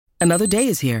Another day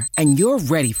is here, and you're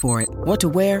ready for it. What to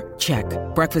wear? Check.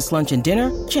 Breakfast, lunch, and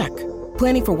dinner? Check.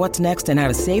 Planning for what's next and how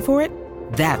to save for it?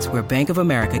 That's where Bank of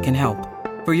America can help.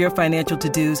 For your financial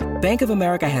to-dos, Bank of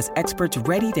America has experts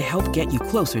ready to help get you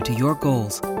closer to your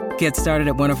goals. Get started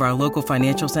at one of our local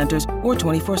financial centers or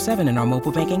 24/7 in our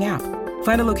mobile banking app.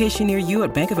 Find a location near you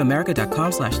at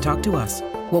bankofamerica.com/talktous.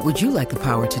 What would you like the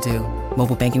power to do?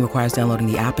 Mobile banking requires downloading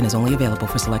the app and is only available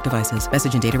for select devices.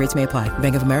 Message and data rates may apply.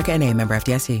 Bank of America N.A., member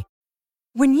FDIC.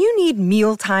 When you need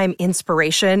mealtime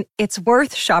inspiration, it's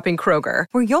worth shopping Kroger,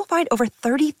 where you'll find over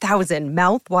 30,000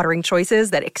 mouth-watering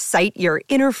choices that excite your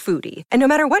inner foodie. And no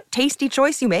matter what tasty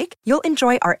choice you make, you'll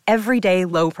enjoy our everyday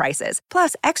low prices,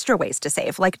 plus extra ways to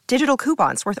save, like digital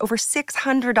coupons worth over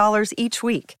 $600 each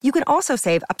week. You can also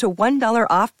save up to $1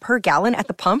 off per gallon at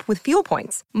the pump with fuel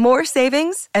points. More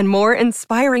savings and more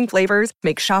inspiring flavors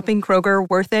make shopping Kroger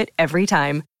worth it every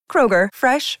time. Kroger,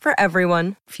 fresh for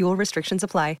everyone. Fuel restrictions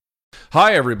apply.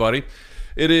 Hi, everybody.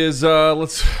 It is, it's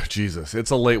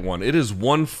a late one. It is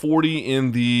 1:40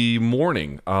 in the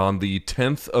morning on the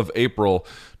 10th of April,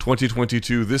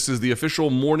 2022. This is the official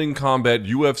Morning Combat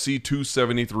UFC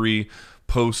 273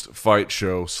 post-fight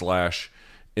show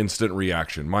 / instant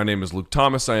reaction. My name is Luke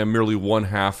Thomas. I am merely one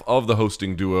half of the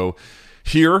hosting duo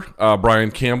here.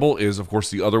 Brian Campbell is, of course,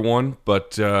 the other one,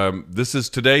 but this is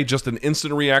today just an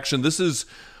instant reaction. This is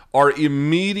our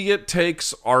immediate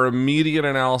takes, our immediate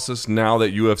analysis now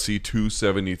that UFC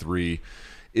 273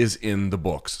 is in the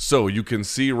books. So you can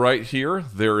see right here,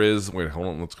 there is, wait, hold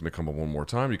on, it's going to come up one more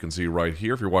time. You can see right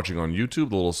here, if you're watching on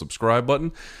YouTube, the little subscribe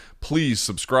button. Please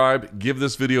subscribe, give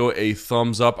this video a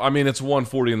thumbs up. I mean, it's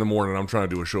 1:40 in the morning, I'm trying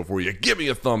to do a show for you. Give me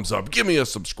a thumbs up, give me a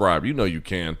subscribe. You know you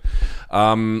can.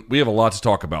 We have a lot to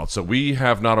talk about, so we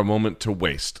have not a moment to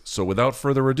waste. So without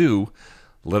further ado,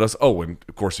 let us, and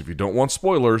of course, if you don't want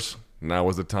spoilers, now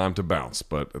is the time to bounce.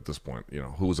 But at this point,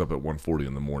 who was up at 1:40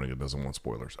 in the morning and doesn't want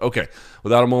spoilers? Okay,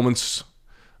 without a moment's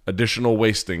additional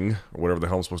wasting, or whatever the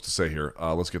hell I'm supposed to say here,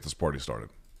 let's get this party started.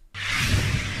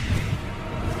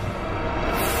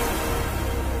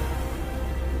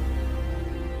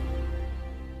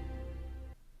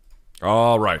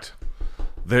 All right,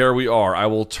 there we are. I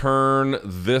will turn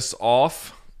this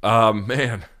off.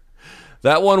 Man,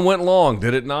 that one went long,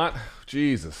 did it not?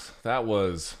 Jesus, that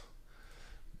was,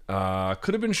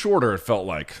 could have been shorter, it felt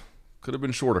like. Could have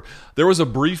been shorter. There was a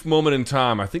brief moment in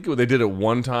time, I think they did it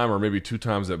one time or maybe two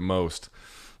times at most.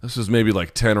 This was maybe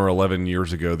like 10 or 11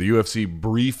 years ago. The UFC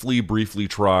briefly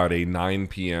tried a 9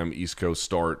 p.m. East Coast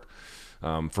start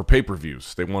for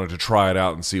pay-per-views. They wanted to try it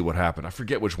out and see what happened. I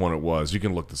forget which one it was. You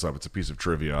can look this up. It's a piece of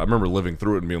trivia. I remember living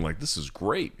through it and being like, this is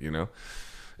great,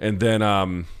 And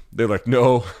then they're like,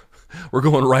 no, we're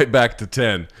going right back to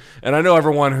 10. And I know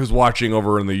everyone who's watching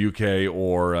over in the UK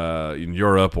or in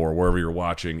Europe or wherever you're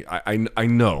watching, I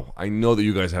know that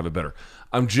you guys have it better.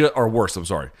 Or worse, I'm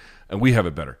sorry. And we have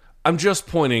it better. I'm just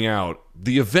pointing out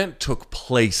the event took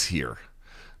place here,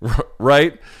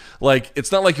 right? Like,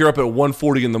 it's not like you're up at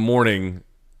 1:40 in the morning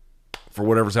for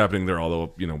whatever's happening there,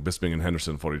 although, Bisping and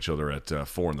Henderson fought each other at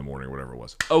 4 in the morning or whatever it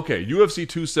was. Okay, UFC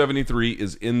 273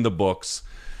 is in the books.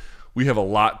 We have a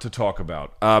lot to talk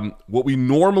about. What we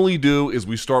normally do is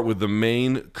we start with the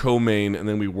main, co-main, and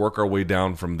then we work our way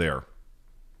down from there. A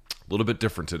little bit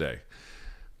different today.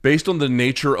 Based on the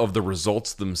nature of the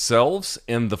results themselves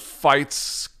and the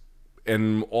fights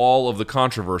and all of the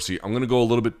controversy, I'm going to go a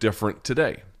little bit different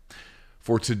today.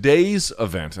 For today's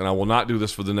event, and I will not do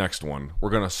this for the next one,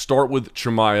 we're going to start with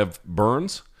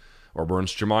Chimaev-Burns, or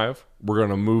Burns-Chimaev. We're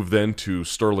going to move then to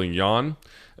Sterling-Yan,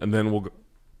 and then we'll go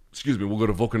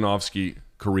to Volkanovski,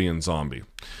 Korean Zombie.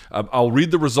 I'll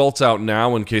read the results out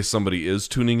now in case somebody is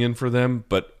tuning in for them,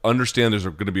 but understand there's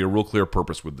going to be a real clear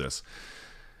purpose with this.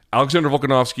 Alexander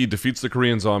Volkanovski defeats the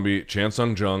Korean Zombie, Chan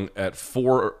Sung Jung, at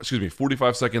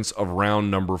 45 seconds of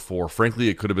round number 4. Frankly,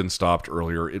 it could have been stopped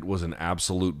earlier. It was an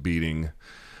absolute beating.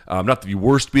 Not the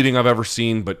worst beating I've ever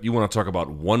seen, but you want to talk about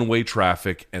one-way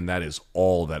traffic, and that is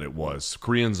all that it was.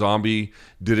 Korean Zombie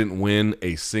didn't win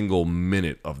a single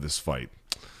minute of this fight.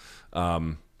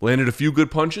 Landed a few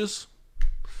good punches,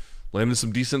 landed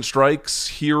some decent strikes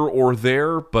here or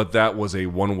there, but that was a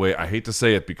one-way. I hate to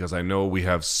say it because I know we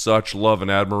have such love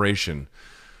and admiration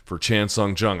for Chan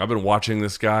Sung Jung. I've been watching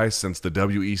this guy since the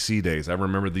WEC days. I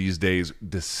remember these days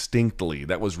distinctly.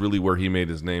 That was really where he made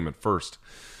his name at first.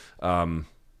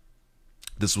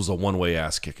 This was a one-way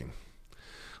ass kicking.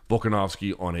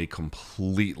 Volkanovski on a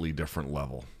completely different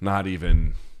level. Not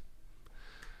even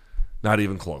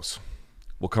close.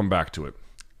 We'll come back to it.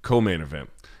 Co-main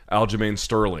event. Aljamain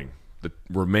Sterling, the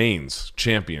remains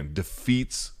champion,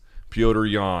 defeats Petr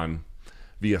Yan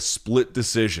via split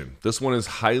decision. This one is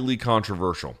highly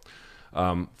controversial.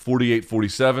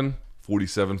 48-47,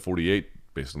 47-48,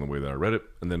 based on the way that I read it,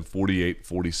 and then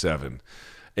 48-47.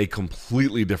 A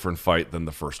completely different fight than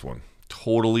the first one.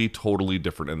 Totally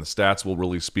different, and the stats will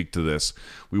really speak to this.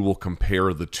 We will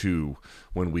compare the two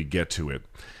when we get to it.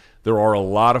 There are a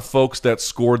lot of folks that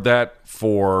scored that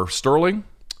for Sterling.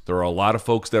 There are a lot of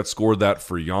folks that scored that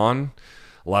for Jan.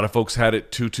 A lot of folks had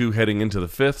it 2-2 heading into the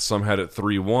fifth. Some had it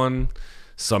 3-1.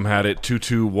 Some had it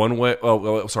 2-2 one way.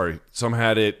 Some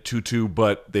had it 2-2,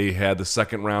 but they had the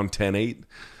second round 10-8.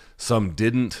 Some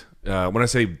didn't. When I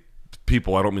say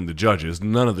people, I don't mean the judges.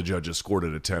 None of the judges scored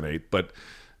it at 10-8, but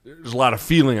there's a lot of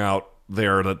feeling out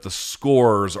there that the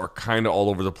scores are kind of all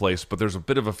over the place, but there's a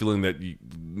bit of a feeling that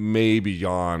maybe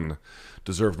Jan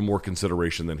deserved more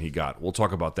consideration than he got. We'll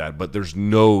talk about that, but there's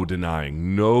no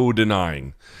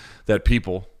denying that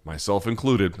people, myself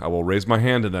included, I will raise my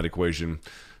hand in that equation,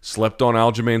 slept on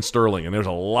Aljamain Sterling, and there's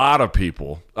a lot of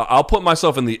people. I'll put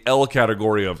myself in the L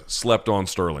category of slept on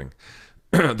Sterling.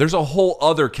 There's a whole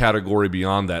other category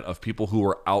beyond that of people who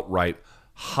are outright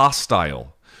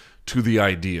hostile to the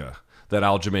idea that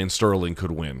Aljamain Sterling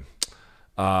could win.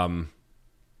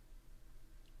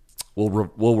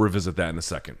 We'll revisit that in a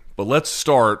second. But let's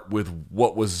start with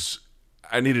what was.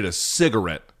 I needed a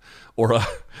cigarette or a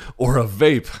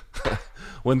vape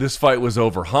when this fight was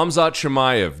over. Khamzat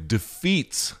Chimaev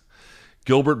defeats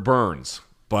Gilbert Burns,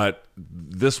 but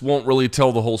this won't really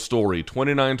tell the whole story.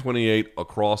 29-28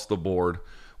 across the board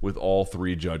with all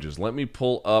three judges. Let me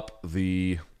pull up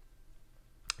the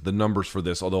numbers for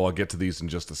this, although I'll get to these in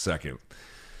just a second.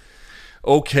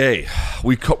 Okay,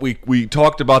 we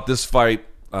talked about this fight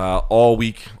all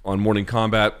week on Morning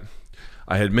Combat.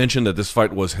 I had mentioned that this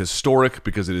fight was historic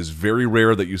because it is very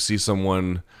rare that you see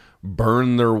someone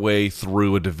burn their way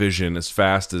through a division as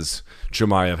fast as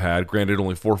Chimaev had. Granted,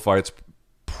 only 4 fights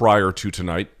prior to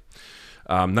tonight.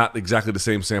 Not exactly the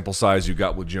same sample size you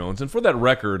got with Jones. And for that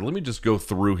record, let me just go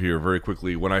through here very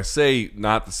quickly. When I say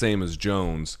not the same as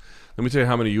Jones, let me tell you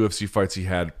how many UFC fights he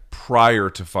had prior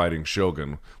to fighting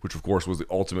Shogun, which of course was the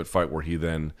ultimate fight where he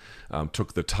then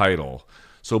took the title.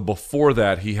 So before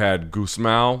that, he had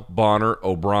Gusmao, Bonner,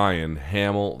 O'Brien,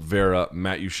 Hamill, Vera,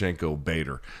 Matyushenko,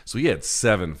 Bader. So he had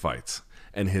 7 fights,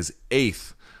 and his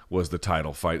 8th was the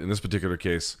title fight. In this particular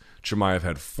case, Chimaev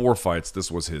had 4 fights. This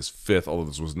was his 5th, although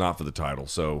this was not for the title.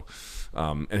 So,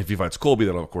 and if he fights Colby,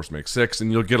 that'll of course make 6,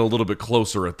 and you'll get a little bit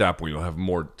closer at that point. You'll have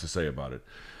more to say about it.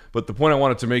 But the point I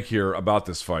wanted to make here about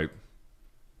this fight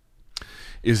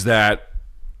is that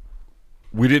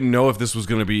we didn't know if this was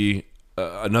going to be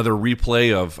another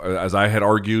replay of, as I had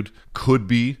argued, could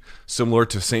be similar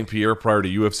to St. Pierre prior to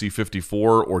UFC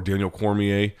 54 or Daniel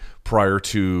Cormier prior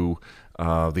to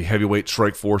the heavyweight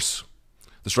Strikeforce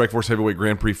heavyweight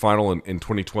Grand Prix final in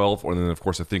 2012. Or then, of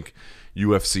course, I think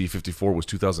UFC 54 was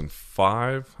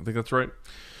 2005. I think that's right.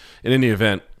 In any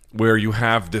event, where you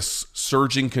have this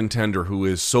surging contender who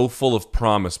is so full of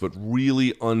promise but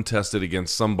really untested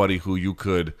against somebody who you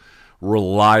could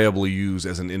reliably use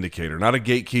as an indicator. Not a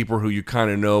gatekeeper who you kind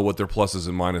of know what their pluses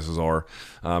and minuses are.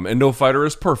 And no fighter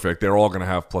is perfect. They're all going to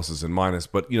have pluses and minuses.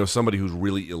 But, somebody who's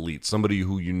really elite, somebody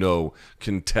who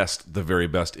can test the very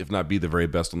best, if not be the very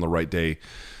best on the right day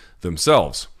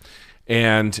themselves.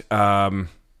 And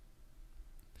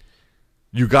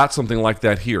you got something like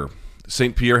that here.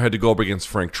 St. Pierre had to go up against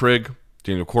Frank Trigg.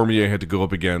 Daniel Cormier had to go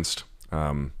up against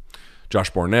Josh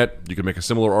Barnett. You could make a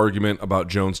similar argument about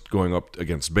Jones going up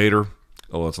against Bader,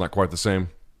 although it's not quite the same.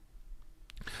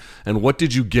 And what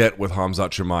did you get with Khamzat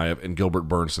Chimaev and Gilbert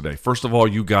Burns today? First of all,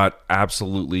 you got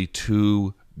absolutely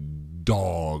 2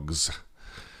 dogs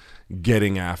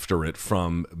getting after it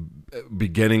from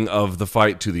beginning of the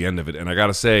fight to the end of it. And I got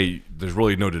to say, there's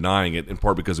really no denying it, in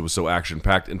part because it was so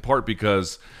action-packed, in part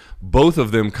because both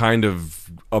of them kind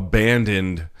of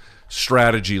abandoned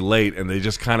strategy late, and they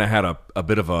just kind of had a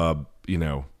bit of a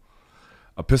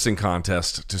pissing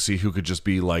contest to see who could just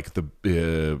be like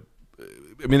they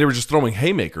were just throwing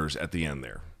haymakers at the end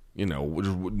there.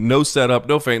 No setup,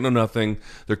 no feint, no nothing.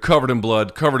 They're covered in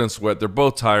blood, covered in sweat. They're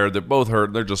both tired. They're both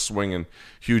hurt. They're just swinging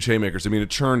huge haymakers. It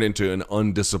turned into an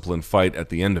undisciplined fight at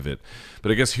the end of it.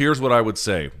 But I guess here's what I would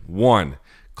say. 1,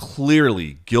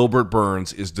 clearly Gilbert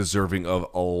Burns is deserving of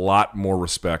a lot more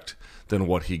respect than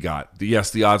what he got. Yes,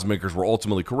 the odds makers were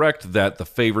ultimately correct that the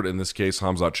favorite in this case,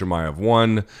 Khamzat Chimaev,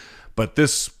 won. But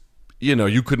this,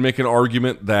 you could make an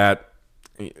argument that,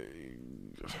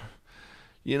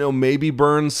 maybe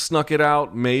Burns snuck it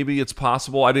out. Maybe it's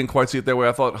possible. I didn't quite see it that way.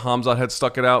 I thought Khamzat had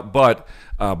stuck it out. But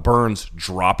Burns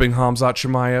dropping Khamzat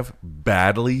Chimaev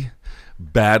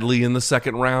badly in the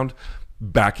second round,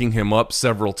 backing him up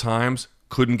several times,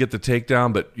 couldn't get the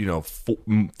takedown, but,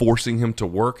 forcing him to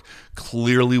work,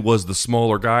 clearly was the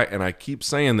smaller guy. And I keep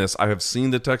saying this. I have seen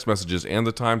the text messages and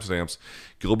the timestamps.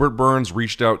 Gilbert Burns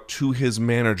reached out to his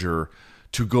manager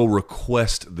to go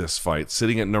request this fight,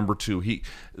 sitting at number 2.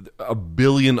 A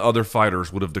billion other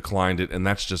fighters would have declined it, and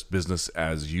that's just business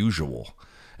as usual.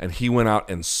 And he went out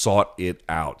and sought it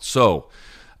out. So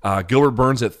Gilbert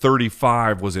Burns at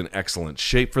 35 was in excellent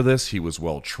shape for this. He was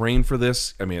well trained for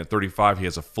this. I mean, at 35, he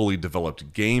has a fully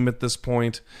developed game at this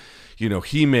point.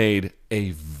 He made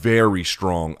a very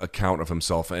strong account of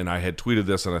himself, and I had tweeted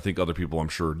this, and I think other people I'm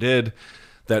sure did,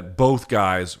 that both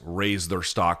guys raised their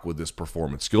stock with this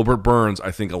performance. Gilbert Burns,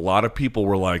 I think a lot of people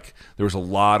were like, there was a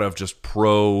lot of just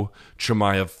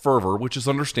pro-Chimaev fervor, which is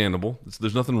understandable.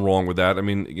 There's nothing wrong with that. I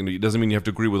mean, it doesn't mean you have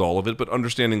to agree with all of it, but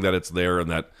understanding that it's there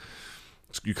and that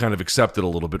you kind of accept it a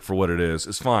little bit for what it is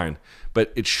fine.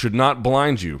 But it should not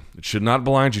blind you. It should not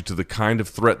blind you to the kind of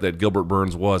threat that Gilbert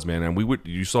Burns was, man. And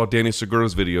you saw Danny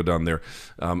Segura's video down there,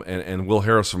 and Will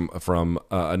Harris from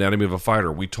Anatomy of a Fighter.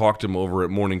 We talked him over at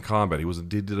Morning Combat. He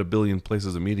did a billion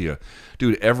places of media.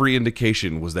 Dude, every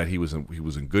indication was that he was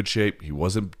in good shape. He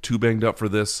wasn't too banged up for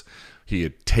this. He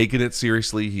had taken it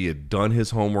seriously. He had done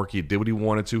his homework. He did what he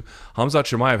wanted to. Khamzat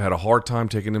Chimaev had a hard time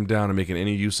taking him down and making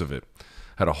any use of it.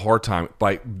 Had a hard time,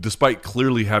 despite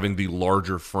clearly having the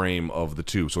larger frame of the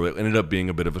two. So it ended up being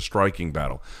a bit of a striking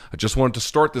battle. I just wanted to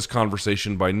start this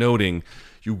conversation by noting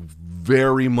you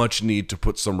very much need to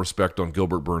put some respect on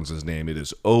Gilbert Burns' name. It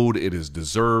is owed. It is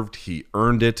deserved. He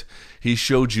earned it. He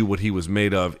showed you what he was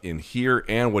made of in here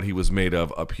and what he was made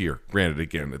of up here. Granted,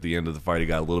 again, at the end of the fight, he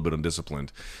got a little bit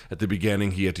undisciplined. At the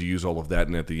beginning, he had to use all of that,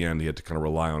 and at the end, he had to kind of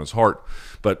rely on his heart.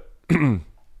 But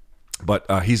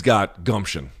he's got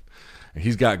gumption.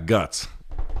 He's got guts.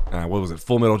 What was it?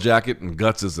 Full Metal Jacket and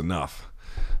guts is enough.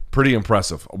 Pretty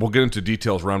impressive. We'll get into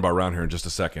details round by round here in just a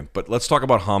second. But let's talk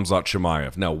about Khamzat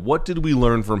Chimaev. Now, what did we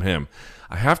learn from him?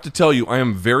 I have to tell you, I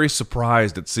am very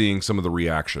surprised at seeing some of the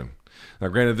reaction. Now,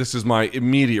 granted, this is my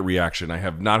immediate reaction. I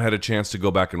have not had a chance to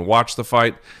go back and watch the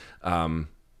fight.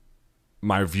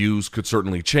 My views could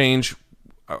certainly change.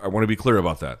 I want to be clear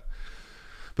about that.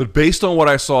 But based on what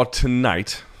I saw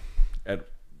tonight at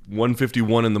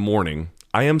 1:51 in the morning,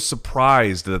 I am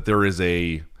surprised that there is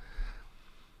I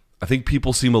think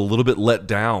people seem a little bit let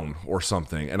down or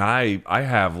something, and I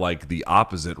have like the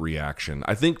opposite reaction.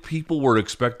 I think people were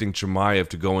expecting Chimaev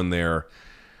to go in there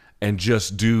and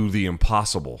just do the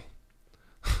impossible,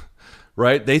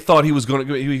 right? They thought he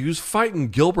was fighting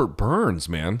Gilbert Burns,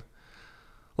 man.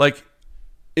 Like,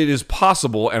 it is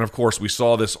possible, and of course we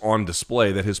saw this on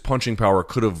display, that his punching power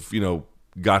could have,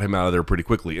 got him out of there pretty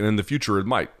quickly, and in the future it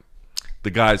might. The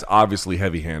guy's obviously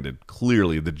heavy-handed.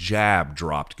 Clearly, the jab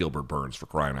dropped Gilbert Burns, for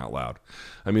crying out loud.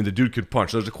 I mean, the dude could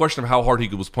punch. There's a question of how hard he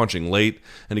was punching late,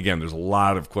 and again, there's a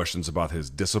lot of questions about his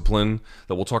discipline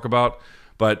that we'll talk about,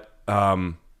 but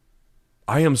I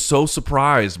am so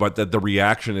surprised by that the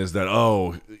reaction is that,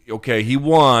 oh, okay, he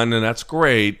won, and that's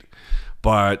great,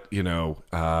 but,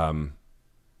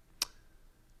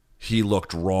 he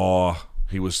looked raw.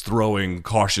 He was throwing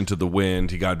caution to the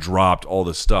wind. He got dropped, all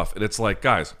this stuff. And it's like,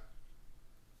 guys,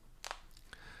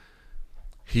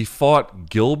 he fought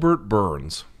Gilbert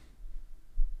Burns,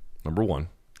 number one,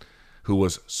 who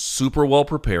was super well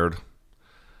prepared,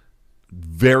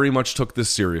 very much took this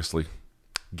seriously,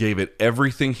 gave it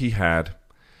everything he had,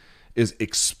 is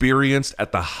experienced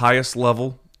at the highest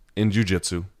level in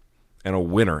jiu-jitsu, and a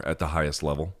winner at the highest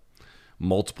level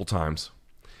multiple times,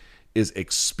 is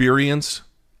experienced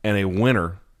and a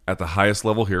winner at the highest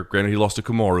level here. Granted, he lost to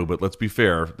Kamaru, but let's be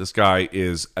fair. This guy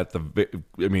is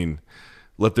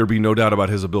let there be no doubt about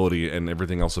his ability and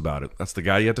everything else about it. That's the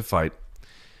guy you had to fight.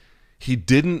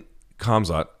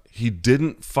 Khamzat, he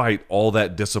didn't fight all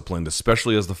that disciplined,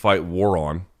 especially as the fight wore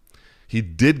on. He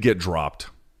did get dropped,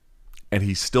 and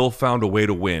he still found a way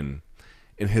to win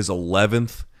in his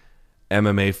 11th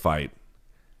MMA fight.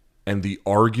 And the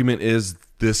argument is,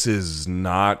 this is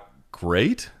not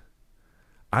great?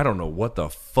 I don't know what the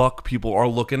fuck people are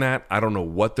looking at. I don't know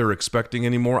what they're expecting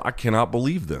anymore. I cannot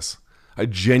believe this. I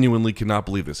genuinely cannot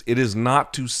believe this. It is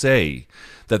not to say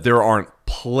that there aren't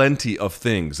plenty of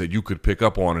things that you could pick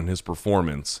up on in his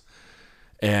performance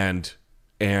and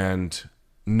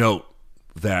note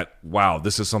that, wow,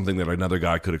 this is something that another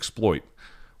guy could exploit.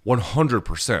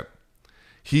 100%.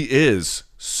 He is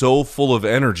so full of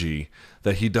energy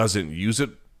that he doesn't use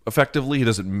it effectively. He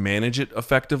doesn't manage it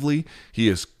effectively. He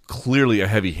is clearly a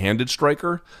heavy-handed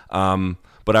striker,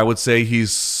 but I would say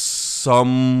he's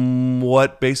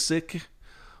somewhat basic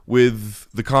with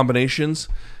the combinations.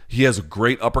 He has a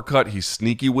great uppercut. He's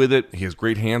sneaky with it. He has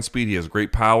great hand speed. He has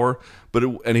great power.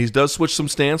 And he does switch some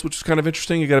stance, which is kind of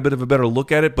interesting. You got a bit of a better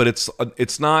look at it, but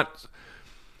it's not.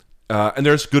 And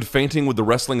there's good feinting with the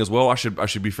wrestling as well. I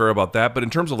should be fair about that. But in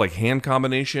terms of like hand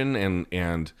combination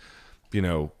and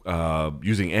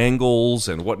using angles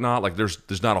and whatnot, like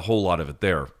there's not a whole lot of it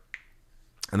there.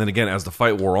 And then again, as the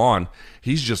fight wore on,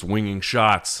 he's just winging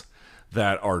shots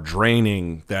that are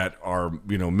draining, that are,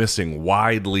 missing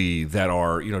widely, that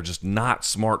are, just not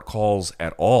smart calls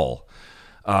at all.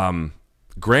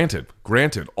 Granted,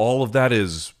 all of that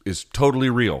is totally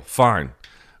real. Fine.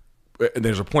 And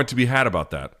there's a point to be had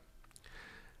about that.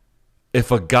 If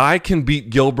a guy can beat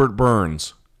Gilbert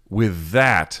Burns with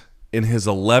that in his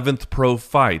 11th pro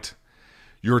fight,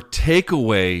 your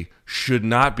takeaway should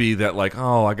not be that like,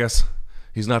 oh, I guess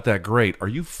he's not that great. Are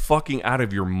you fucking out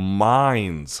of your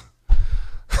minds?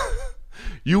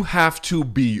 You have to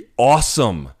be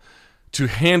awesome to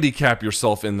handicap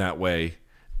yourself in that way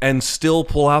and still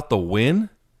pull out the win?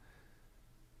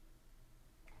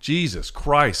 Jesus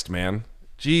Christ, man.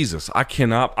 Jesus, I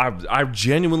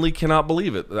genuinely cannot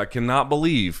believe it. I cannot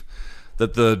believe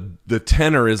that the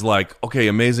tenor is like, okay,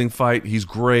 amazing fight, he's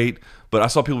great, but I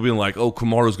saw people being like, oh,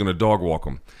 Kamaru's going to dog walk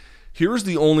him. Here's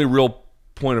the only real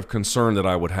point of concern that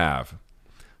I would have.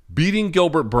 Beating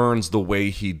Gilbert Burns the way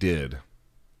he did,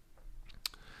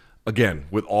 again,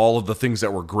 with all of the things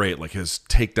that were great, like his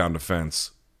takedown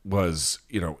defense was,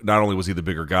 not only was he the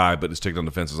bigger guy, but his takedown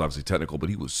defense is obviously technical, but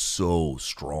he was so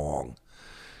strong.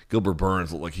 Gilbert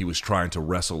Burns looked like he was trying to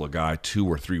wrestle a guy 2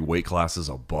 or 3 weight classes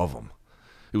above him.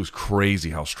 It was crazy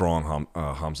how strong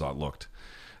Khamzat looked.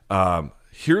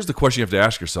 Here's the question you have to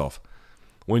ask yourself.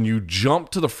 When you jump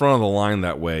to the front of the line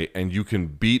that way and you can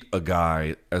beat a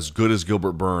guy as good as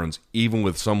Gilbert Burns, even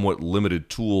with somewhat limited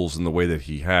tools in the way that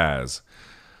he has,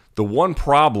 the one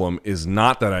problem is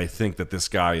not that I think that this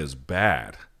guy is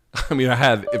bad. I mean,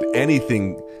 if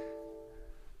anything,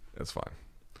 that's fine.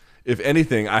 If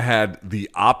anything, I had the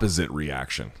opposite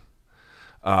reaction.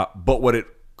 But what it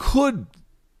could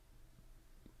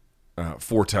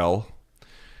foretell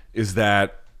is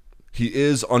that he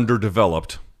is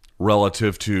underdeveloped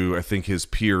relative to, I think, his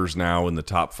peers now in the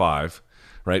top 5.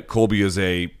 Right? Colby is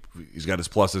he's got his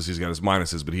pluses, he's got his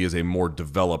minuses, but he is a more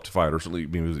developed fighter. Certainly,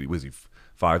 was he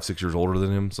 5-6 years older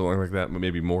than him, something like that,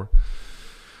 maybe more.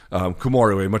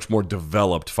 Kamaru, a much more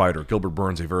developed fighter. Gilbert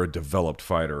Burns, a very developed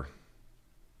fighter.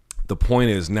 The point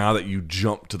is, now that you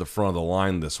jump to the front of the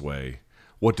line this way,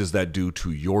 what does that do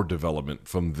to your development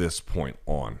from this point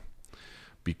on?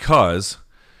 Because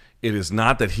it is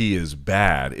not that he is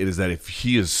bad. It is that if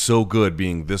he is so good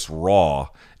being this raw,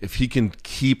 if he can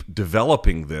keep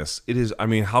developing this,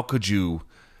 how could you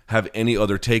have any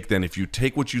other take than if you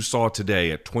take what you saw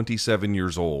today at 27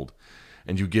 years old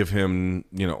and you give him,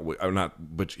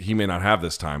 but he may not have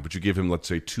this time, but you give him, let's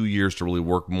say, 2 years to really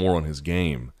work more on his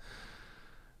game.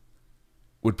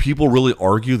 Would people really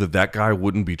argue that guy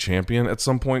wouldn't be champion at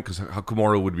some point? Because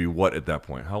Kamaru would be what at that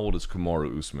point? How old is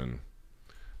Kamaru Usman?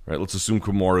 Right, let's assume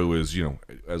Kamaru is,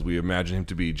 as we imagine him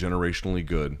to be, generationally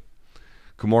good.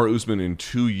 Kamaru Usman in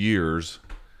 2 years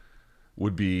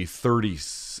would be 30.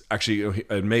 Actually,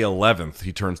 on May 11th,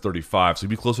 he turns 35, so he'd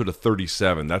be closer to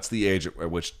 37. That's the age at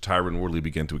which Tyron Woodley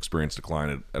began to experience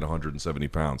decline at 170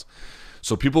 pounds.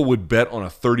 So people would bet on a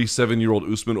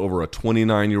 37-year-old Usman over a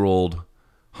 29-year-old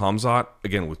Khamzat,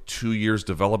 again, with 2 years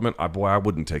development. I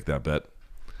wouldn't take that bet.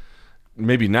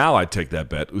 Maybe now I'd take that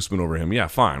bet, Usman over him. Yeah,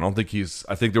 fine. I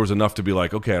think there was enough to be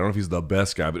like, okay, I don't know if he's the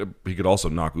best guy, but he could also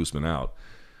knock Usman out.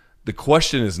 The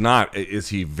question is not, is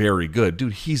he very good?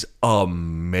 Dude, he's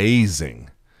amazing.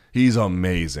 He's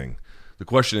amazing. The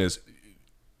question is,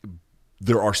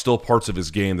 there are still parts of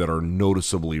his game that are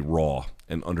noticeably raw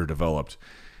and underdeveloped.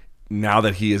 Now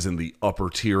that he is in the upper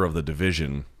tier of the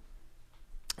division,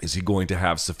 is he going to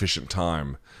have sufficient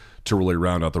time to really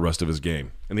round out the rest of his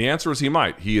game? And the answer is he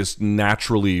might. He is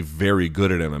naturally very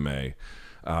good at MMA.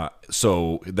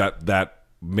 So that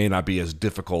may not be as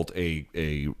difficult a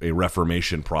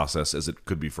reformation process as it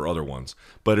could be for other ones.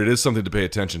 But it is something to pay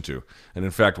attention to. And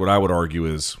in fact, what I would argue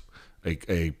is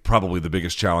a probably the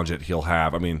biggest challenge that he'll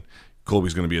have. I mean,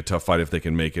 Colby's going to be a tough fight if they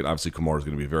can make it. Obviously, Kamaru's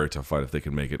going to be a very tough fight if they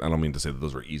can make it. I don't mean to say that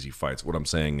those are easy fights. What I'm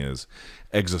saying is,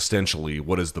 existentially,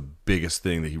 what is the biggest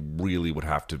thing that he really would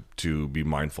have to be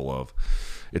mindful of?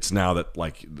 It's now that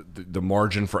the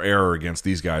margin for error against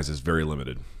these guys is very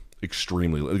limited.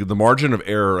 Extremely. The margin of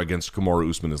error against Kamaru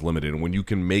Usman is limited. And when you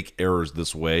can make errors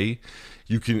this way,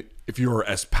 you can, if you're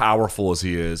as powerful as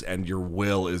he is and your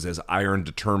will is as iron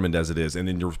determined as it is, and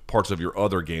then your parts of your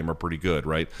other game are pretty good,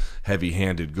 right?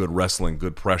 Heavy-handed, good wrestling,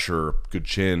 good pressure, good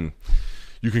chin,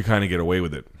 you can kind of get away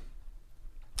with it.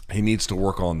 He needs to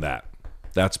work on that.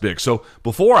 That's big. So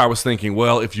before I was thinking,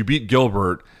 well, if you beat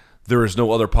Gilbert, there is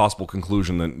no other possible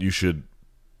conclusion than you should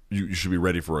be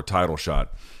ready for a title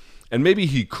shot. And maybe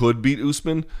he could beat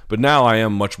Usman, but now I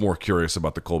am much more curious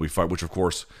about the Colby fight, which of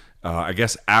course, I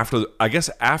guess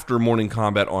after Morning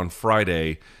Combat on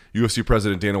Friday, UFC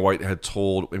President Dana White had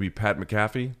told maybe Pat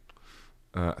McAfee,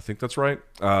 I think that's right,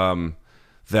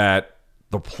 that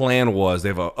the plan was they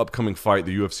have an upcoming fight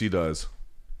the UFC does.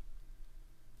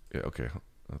 Yeah, okay,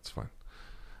 that's fine.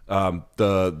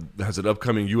 Has an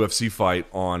upcoming UFC fight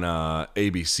on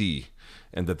ABC,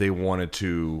 and that they wanted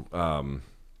to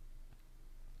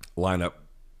line up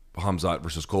Khamzat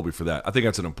versus Colby for that. I think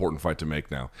that's an important fight to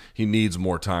make now. He needs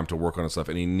more time to work on his stuff,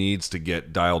 and he needs to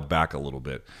get dialed back a little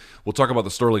bit. We'll talk about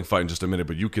the Sterling fight in just a minute,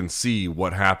 but you can see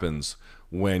what happens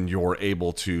when you're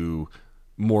able to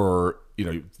more,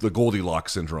 the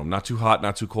Goldilocks syndrome. Not too hot,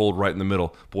 not too cold, right in the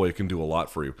middle. Boy, it can do a lot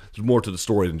for you. There's more to the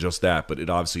story than just that, but it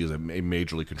obviously is a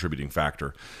majorly contributing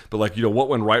factor. But what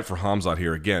went right for Khamzat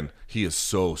here? Again, he is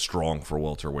so strong for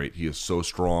welterweight. He is so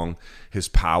strong. His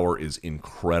power is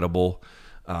incredible.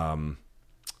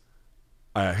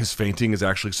 His feinting is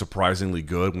actually surprisingly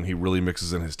good. When he really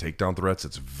mixes in his takedown threats,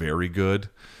 it's very good.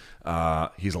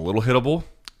 He's a little hittable.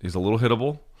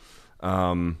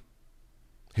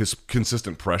 His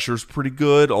consistent pressure is pretty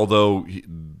good, although he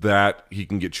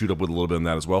can get chewed up with a little bit in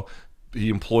that as well. He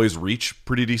employs reach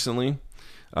pretty decently.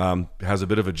 Has a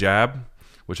bit of a jab,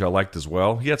 which I liked as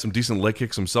well. He had some decent leg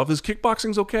kicks himself. His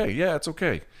kickboxing's okay. Yeah, it's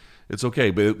okay. It's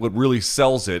okay, but what really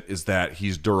sells it is that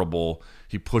he's durable.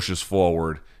 He pushes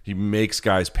forward. He makes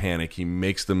guys panic. He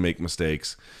makes them make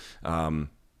mistakes. And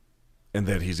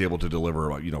that he's able to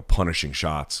deliver, punishing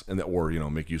shots, or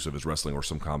make use of his wrestling or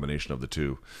some combination of the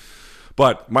two.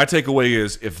 But my takeaway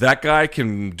is, if that guy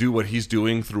can do what he's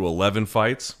doing through 11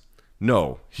 fights,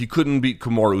 no, he couldn't beat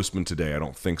Kamaru Usman today. I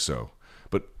don't think so.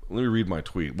 But let me read my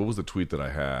tweet. What was the tweet that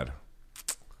I had?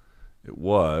 It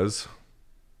was,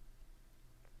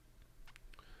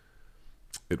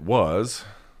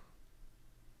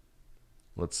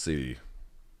 let's see,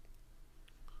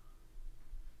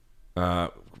 a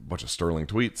bunch of Sterling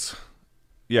tweets.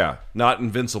 Yeah, not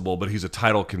invincible, but he's a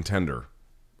title contender.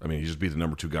 I mean, he just beat the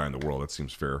number 2 guy in the world. That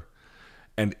seems fair.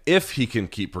 And if he can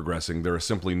keep progressing, there is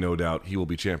simply no doubt he will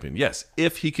be champion. Yes,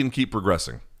 if he can keep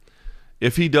progressing.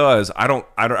 If he does, yes,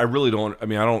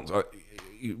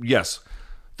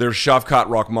 there's Shavkat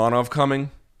Rakhmonov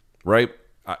coming, right?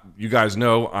 You guys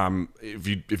know,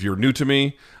 if you're new to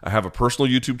me, I have a personal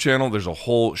YouTube channel. There's a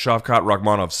whole Shavkat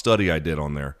Rakhmonov study I did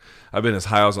on there. I've been as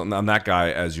high on that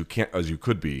guy as you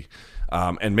could be.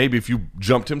 And maybe if you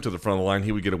jumped him to the front of the line,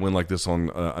 he would get a win like this on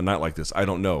a night like this. I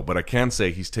don't know. But I can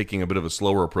say he's taking a bit of a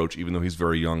slower approach, even though he's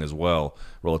very young as well,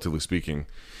 relatively speaking.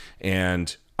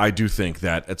 And I do think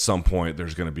that at some point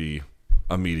there's going to be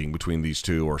a meeting between these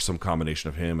two, or some combination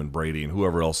of him and Brady and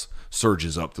whoever else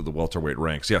surges up to the welterweight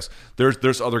ranks. Yes,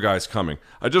 there's other guys coming.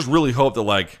 I just really hope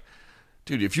that,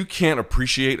 dude, if you can't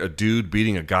appreciate a dude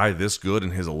beating a guy this good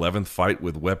in his 11th fight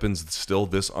with weapons still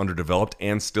this underdeveloped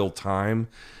and still time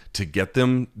to get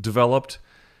them developed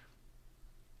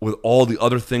with all the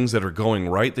other things that are going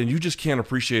right, then you just can't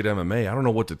appreciate MMA. I don't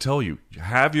know what to tell you.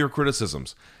 Have your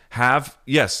criticisms.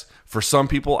 Yes, for some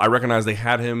people, I recognize they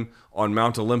had him on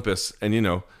Mount Olympus, and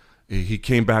he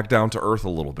came back down to earth a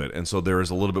little bit, and so there is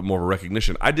a little bit more of a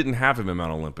recognition. I didn't have him in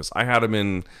Mount Olympus. I had him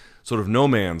in sort of no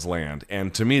man's land,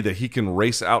 and to me, that he can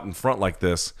race out in front like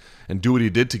this and do what he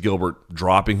did to Gilbert,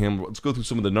 dropping him. Let's go through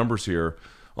some of the numbers here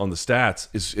on the stats.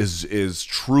 Is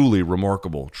truly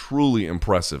remarkable, truly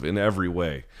impressive in every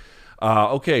way.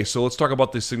 Okay, so let's talk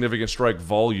about the significant strike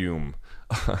volume.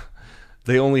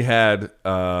 They only had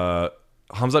Khamzat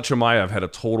Chimaev had a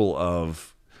total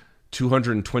of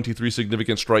 223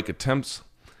 significant strike attempts.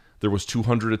 There was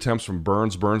 200 attempts from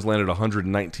Burns. Burns landed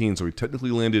 119, so he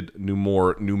technically landed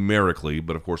more numerically,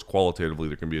 but of course qualitatively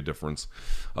there can be a difference.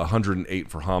 108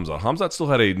 for Khamzat. Khamzat still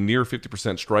had a near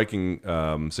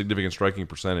 50% significant striking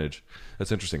percentage.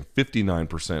 That's interesting.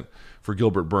 59% for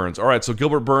Gilbert Burns. All right, so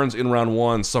Gilbert Burns in round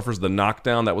 1 suffers the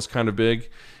knockdown. That was kind of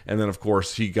big. And then, of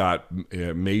course, he got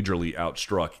majorly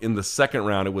outstruck. In the second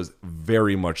round, it was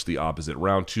very much the opposite.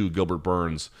 Round 2, Gilbert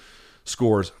Burns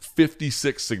scores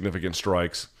 56 significant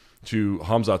strikes to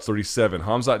Khamzat's 37.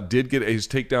 Khamzat did get his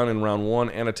takedown in round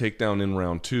 1 and a takedown in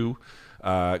round 2.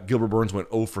 Gilbert Burns went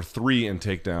 0 for 3 in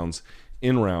takedowns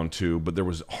in round 2, but there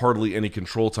was hardly any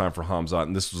control time for Khamzat,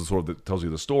 and this was sort of that tells you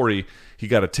the story. He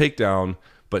got a takedown,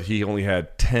 but he only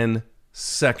had 10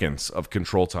 seconds of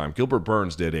control time. Gilbert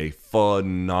Burns did a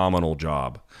phenomenal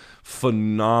job with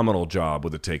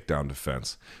the takedown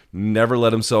defense. Never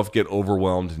let himself get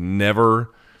overwhelmed,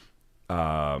 never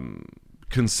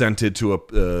consented to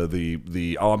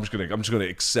I'm just gonna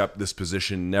accept this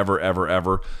position, never ever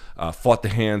ever. Fought the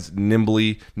hands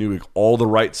nimbly, knew all the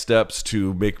right steps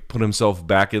to put himself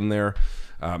back in there,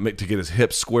 to get his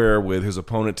hips square with his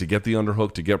opponent, to get the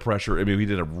underhook, to get pressure. I mean, he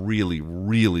did a really,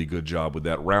 really good job with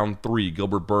that. Round 3,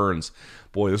 Gilbert-Burns.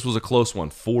 Boy, this was a close one.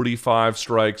 45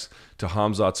 strikes to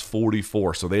Khamzat's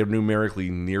 44. So they are numerically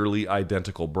nearly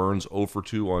identical. Burns 0 for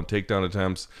 2 on takedown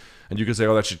attempts. And you could say,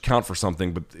 oh, that should count for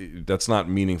something, but that's not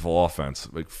meaningful offense,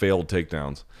 like failed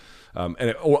takedowns.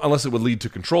 Unless it would lead to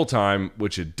control time,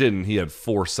 which it didn't. He had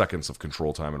 4 seconds of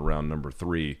control time in round number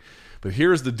 3. But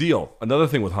here's the deal. Another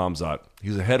thing with Khamzat,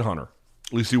 he's a headhunter.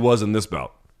 At least he was in this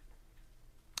bout.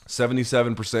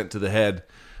 77% to the head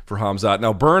for Khamzat.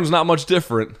 Now, Burns not much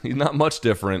different. He's not much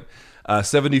different.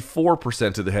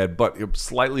 74% to the head, but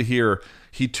slightly here.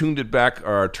 He turned it back,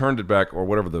 or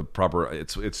whatever the proper.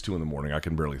 It's 2 in the morning. I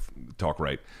can barely talk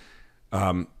right.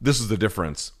 This is the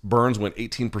difference. Burns went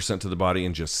 18% to the body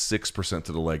and just 6%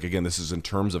 to the leg. Again, this is in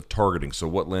terms of targeting. So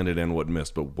what landed and what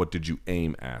missed, but what did you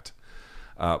aim at?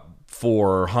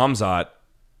 For Khamzat,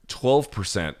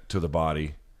 12% to the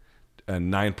body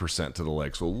and 9% to the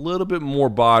leg. So a little bit more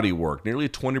body work. Nearly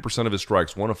 20% of his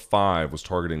strikes, 1 of 5, was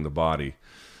targeting the body.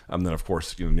 And then, of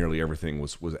course, nearly everything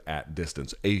was at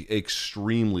distance. A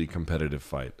extremely competitive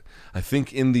fight. I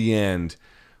think in the end,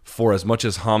 for as much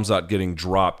as Khamzat getting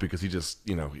dropped because he just,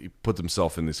 he put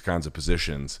himself in these kinds of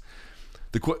positions,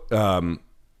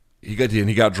 he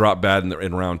got dropped bad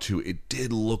in round 2. It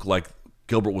did look like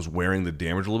Gilbert was wearing the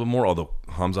damage a little bit more, although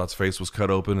Khamzat's face was cut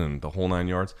open and the whole 9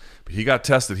 yards. But he got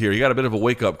tested here. He got a bit of a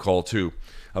wake-up call, too,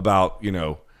 about,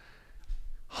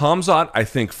 Khamzat, I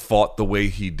think, fought the way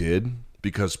he did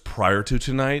because prior to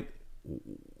tonight,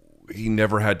 he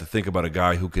never had to think about a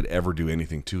guy who could ever do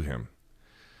anything to him,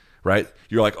 right?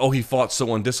 You're like, oh, he fought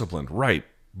so undisciplined. Right,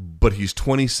 but he's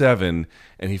 27,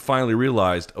 and he finally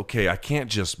realized, okay, I can't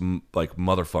just,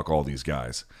 motherfuck all these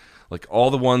guys. Like, all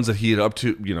the ones that he had up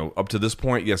to this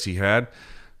point, yes, he had.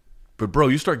 But, bro,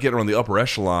 you start getting on the upper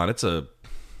echelon, it's a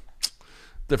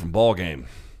different ball game.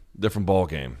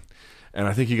 And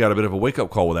I think he got a bit of a wake-up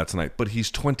call with that tonight. But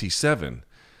he's 27.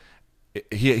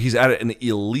 He's at an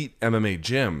elite MMA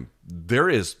gym. There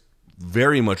is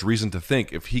very much reason to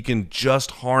think if he can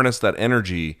just harness that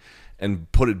energy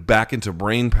and put it back into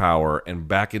brain power and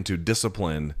back into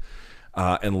discipline,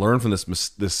 and learn from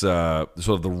this sort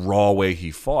of the raw way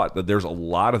he fought, that there's a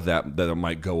lot of that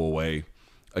might go away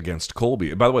against Colby.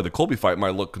 And by the way, the Colby fight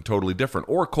might look totally different,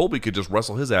 or Colby could just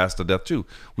wrestle his ass to death too.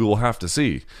 We will have to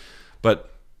see.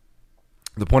 But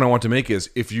the point I want to make is,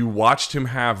 if you watched him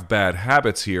have bad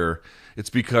habits here, it's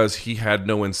because he had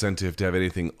no incentive to have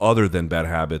anything other than bad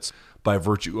habits by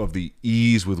virtue of the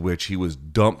ease with which he was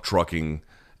dump trucking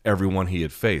everyone he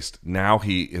had faced. Now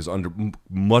he is under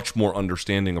much more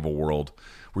understanding of a world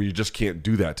where you just can't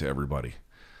do that to everybody,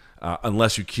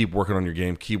 unless you keep working on your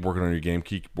game,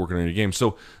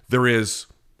 So there is,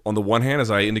 on the one hand,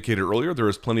 as I indicated earlier, there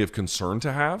is plenty of concern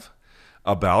to have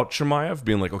about Chimaev,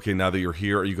 being like, okay, now that you're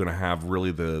here, are you going to have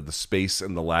really the space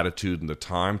and the latitude and the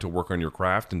time to work on your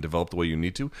craft and develop the way you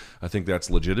need to? I think that's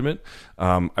legitimate.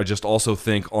 I just also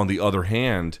think, on the other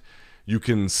hand, you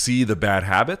can see the bad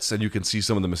habits and you can see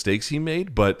some of the mistakes he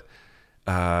made, but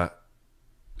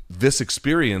this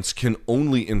experience can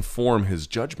only inform his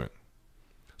judgment.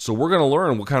 So we're going to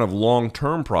learn what kind of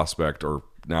long-term prospect, or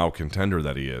now contender,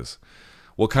 that he is.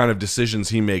 What kind of decisions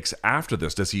he makes after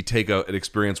this. Does he take an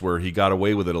experience where he got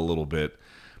away with it a little bit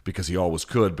because he always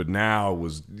could, but now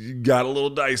got a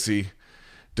little dicey?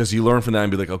 Does he learn from that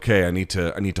and be like, okay, I need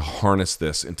to harness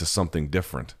this into something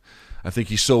different? I think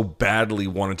he so badly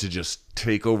wanted to just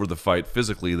take over the fight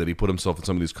physically that he put himself in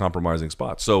some of these compromising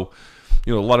spots. So,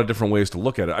 a lot of different ways to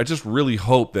look at it. I just really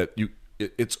hope that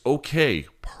it's okay,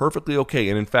 perfectly okay,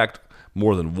 and in fact,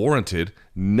 more than warranted,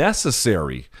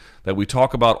 necessary, that we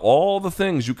talk about all the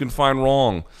things you can find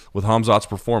wrong with Khamzat's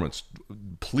performance.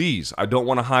 Please, I don't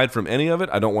want to hide from any of it.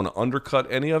 I don't want to undercut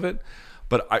any of it.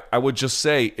 But I would just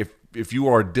say, if you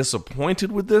are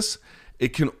disappointed with this,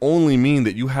 it can only mean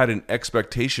that you had an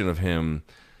expectation of him,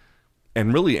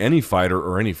 and really any fighter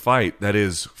or any fight, that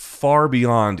is far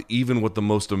beyond even what the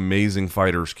most amazing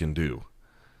fighters can do.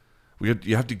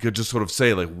 You have to just sort of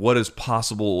say, like, what is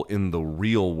possible in the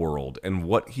real world, and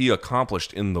what he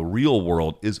accomplished in the real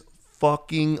world is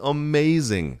fucking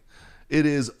amazing. It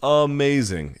is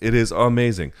amazing. It is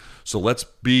amazing. So let's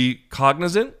be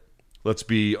cognizant. Let's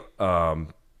be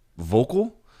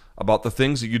vocal about the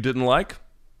things that you didn't like.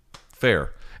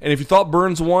 Fair. And if you thought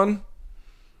Burns won,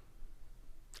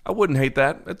 I wouldn't hate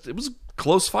that. It was a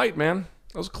close fight, man.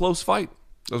 That was a close fight.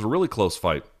 That was a really close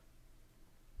fight.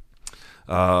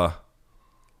 I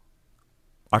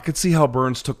could see how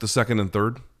Burns took the second and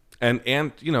third. And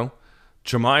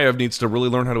Chimaev needs to really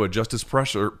learn how to adjust his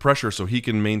pressure so he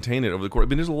can maintain it over the court. I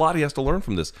mean, there's a lot he has to learn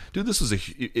from this. Dude, this is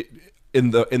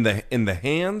in the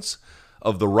hands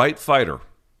of the right fighter,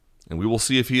 and we will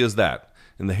see if he is that.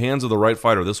 In the hands of the right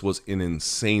fighter, this was an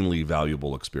insanely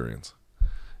valuable experience.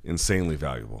 Insanely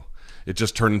valuable. It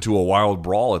just turned into a wild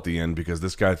brawl at the end because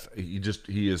this guy,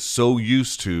 he is so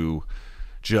used to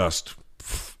just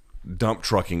dump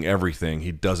trucking everything.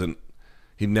 He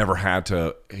never had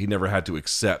to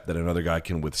accept that another guy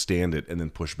can withstand it and then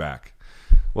push back.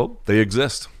 Well, they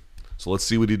exist. So let's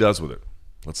see what he does with it.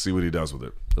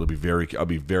 I'll be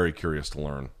very curious to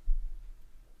learn.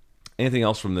 Anything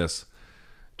else from this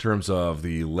in terms of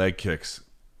the leg kicks?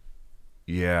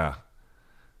 Yeah.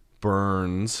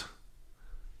 Burns.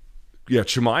 Yeah,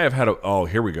 Chimaev had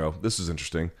here we go. This is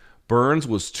interesting. Burns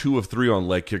was 2 of 3 on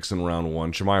leg kicks in round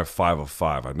 1. Chimaev 5 of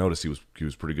 5. I noticed he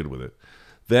was pretty good with it.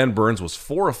 Then Burns was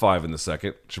 4 of 5 in the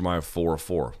second. Chimaev 4 of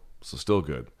 4. So still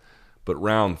good. But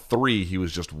round 3, he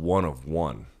was just 1 of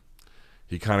 1.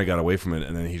 He kind of got away from it,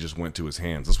 and then he just went to his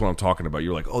hands. That's what I'm talking about.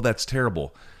 You're like, oh, that's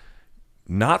terrible.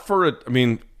 Not for it. I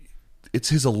mean, it's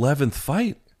his 11th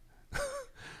fight.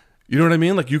 You know what I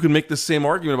mean? Like, you can make the same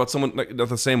argument about someone, not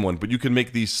the same one, but you can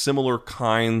make these similar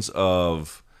kinds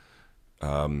of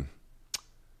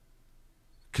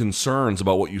concerns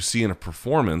about what you see in a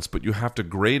performance, but you have to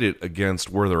grade it against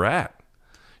where they're at.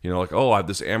 You know, like, oh,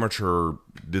 this amateur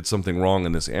did something wrong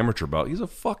in this amateur bout. He's a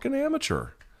fucking amateur.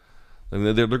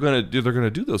 And they're gonna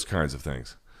do those kinds of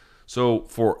things. So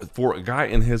for a guy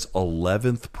in his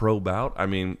 11th pro bout, I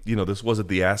mean, this wasn't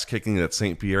the ass kicking that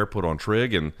St. Pierre put on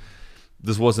Trigg, and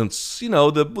this wasn't,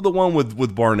 the one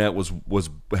with Barnett was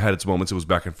had its moments. It was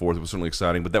back and forth. It was certainly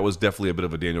exciting, but that was definitely a bit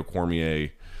of a Daniel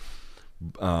Cormier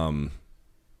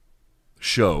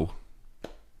show.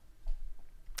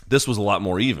 This was a lot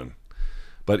more even.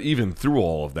 But even through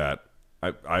all of that,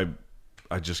 I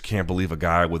just can't believe a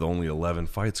guy with only 11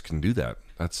 fights can do that.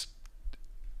 It's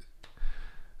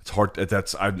hard.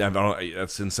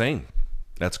 That's insane.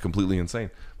 That's completely insane.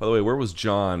 By the way, where was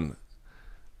John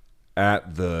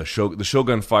at the show? The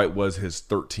Shogun fight was his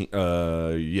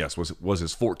 13th. Yes, was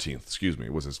his 14th. Excuse me,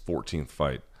 it was his 14th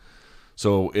fight.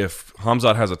 So if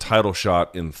Khamzat has a title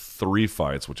shot in 3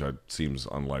 fights, which seems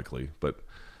unlikely, but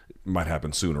it might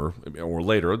happen sooner or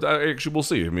later. Actually, we'll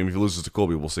see. I mean, if he loses to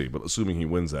Colby, we'll see. But assuming he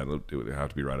wins that, it would have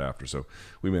to be right after. So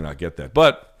we may not get that.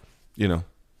 But,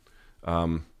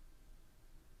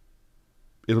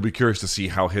 it'll be curious to see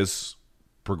how his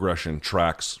progression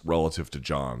tracks relative to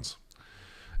John's.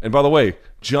 And by the way,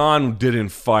 John didn't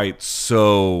fight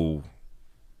so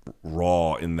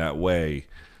raw in that way,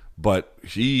 but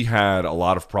he had a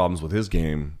lot of problems with his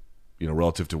game,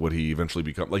 relative to what he eventually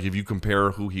became. Like, if you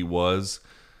compare who he was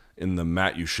in the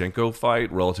Matt Yushchenko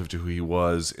fight relative to who he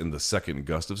was in the second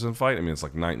Gustafsson fight, I mean, it's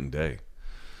like night and day.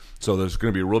 So there's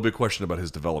going to be a real big question about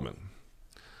his development.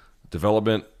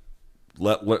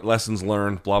 Lessons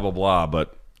learned, blah, blah, blah.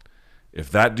 But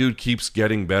if that dude keeps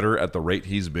getting better at the rate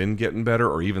he's been getting better,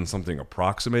 or even something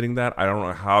approximating that, I don't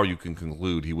know how you can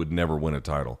conclude he would never win a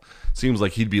title. Seems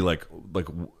like he'd be like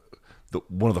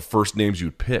one of the first names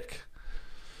you'd pick.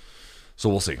 So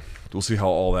we'll see. We'll see how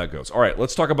all that goes. All right,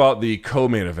 let's talk about the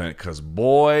co-main event, because,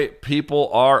 boy,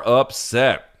 people are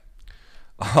upset.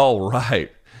 All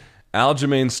right.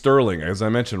 Aljamain Sterling, as I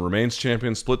mentioned, remains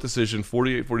champion. Split decision,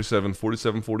 48-47,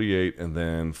 47-48, and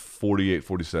then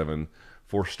 48-47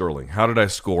 for Sterling. How did I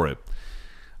score it?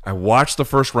 I watched the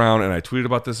first round, and I tweeted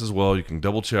about this as well. You can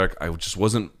double-check. I just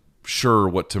wasn't sure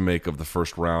what to make of the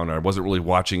first round. I wasn't really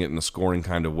watching it in a scoring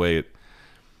kind of way.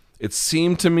 It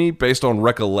seemed to me, based on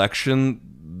recollection,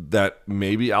 that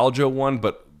maybe Aljo won,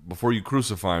 but before you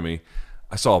crucify me,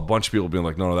 I saw a bunch of people being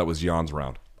like, no, that was Jan's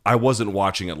round. I wasn't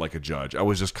watching it like a judge. I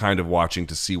was just kind of watching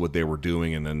to see what they were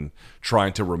doing and then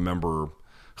trying to remember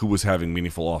who was having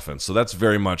meaningful offense. So that's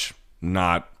very much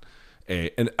not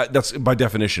and that's by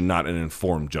definition not an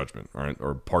informed judgment, all right,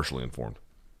 or partially informed.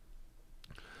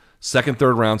 Second,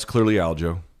 third rounds, clearly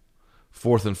Aljo.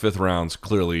 Fourth and fifth rounds,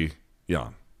 clearly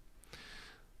Jan.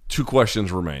 2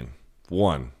 questions remain.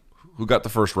 1, who got the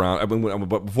first round?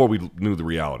 But before we knew the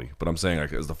reality, but I'm saying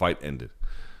as the fight ended.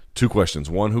 2 questions.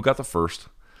 1, who got the first?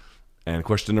 And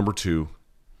question number 2,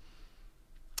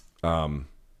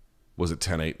 was it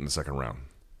 10-8 in the second round?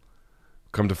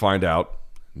 Come to find out,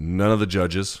 none of the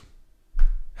judges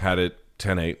had it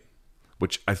 10-8,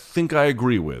 which I think I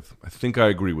agree with. I think I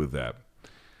agree with that.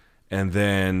 And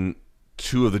then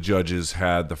 2 of the judges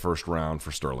had the first round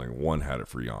for Sterling. 1 had it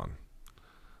for Jan.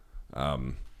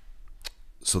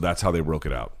 So that's how they broke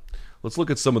it out. Let's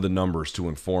look at some of the numbers to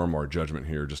inform our judgment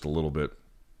here just a little bit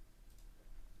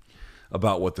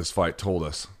about what this fight told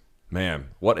us. Man,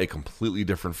 what a completely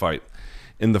different fight.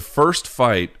 In the first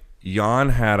fight, Jan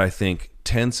had, I think,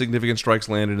 10 significant strikes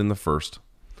landed in the first.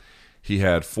 He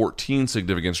had 14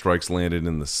 significant strikes landed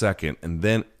in the second, and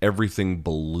then everything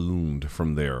ballooned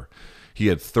from there. He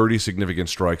had 30 significant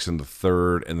strikes in the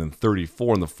third, and then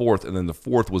 34 in the fourth, and then the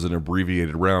fourth was an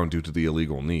abbreviated round due to the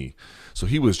illegal knee. So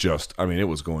he was just, I mean, it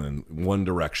was going in one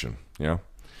direction, yeah?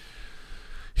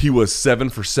 He was 7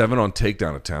 for 7 on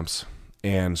takedown attempts,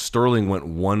 and Sterling went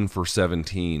 1 for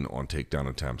 17 on takedown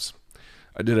attempts.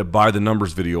 I did a by the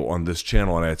numbers video on this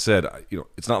channel, and I had said,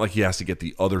 it's not like he has to get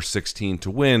the other 16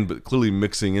 to win, but clearly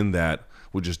mixing in that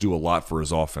would just do a lot for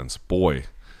his offense. Boy,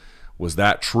 was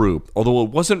that true. Although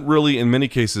it wasn't really, in many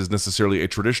cases, necessarily a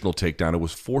traditional takedown. It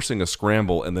was forcing a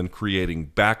scramble and then creating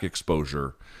back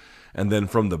exposure. And then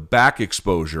from the back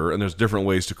exposure, and there's different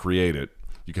ways to create it.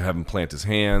 You can have him plant his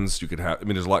hands. You could have,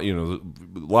 there's a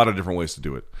lot of different ways to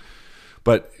do it.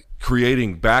 But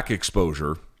creating back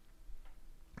exposure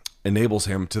enables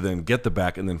him to then get the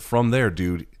back, and then from there,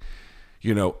 dude,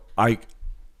 I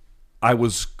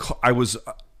was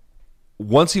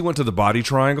once he went to the body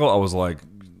triangle, I was like,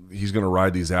 he's going to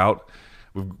ride these out.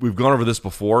 We've gone over this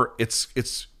before. It's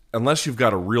unless you've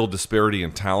got a real disparity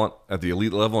in talent at the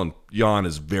elite level, and Jan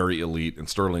is very elite and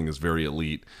Sterling is very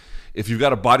elite. If you've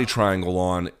got a body triangle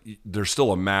on, there's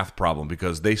still a math problem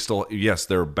because they still, yes,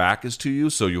 their back is to you,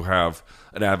 so you have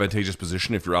an advantageous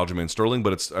position if you're Aljamain Sterling,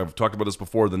 but I've talked about this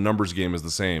before, the numbers game is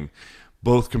the same.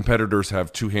 Both competitors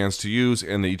have two hands to use,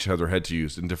 and they each have their head to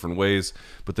use in different ways,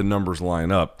 but the numbers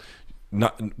line up.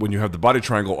 Not when you have the body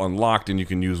triangle unlocked and you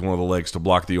can use one of the legs to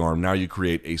block the arm, now you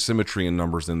create asymmetry in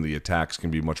numbers and the attacks can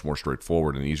be much more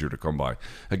straightforward and easier to come by.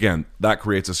 Again, that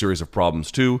creates a series of problems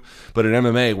too, but in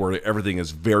MMA where everything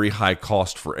is very high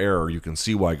cost for error, you can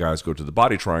see why guys go to the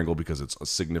body triangle because it's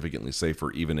significantly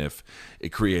safer even if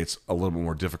it creates a little bit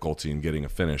more difficulty in getting a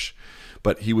finish.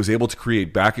 But he was able to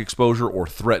create back exposure or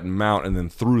threaten mount, and then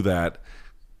through that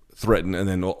threaten and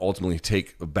then ultimately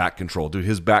take back control. Dude,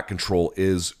 his back control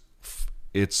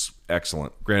it's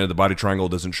excellent. Granted, the body triangle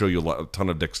doesn't show you a ton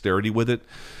of dexterity with it,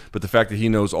 but the fact that he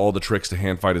knows all the tricks to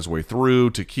hand fight his way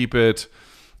through, to keep it,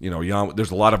 Jan,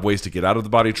 there's a lot of ways to get out of the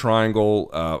body triangle,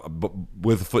 but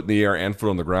with a foot in the air and foot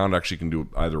on the ground, actually can do it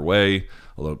either way,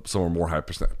 although some are more high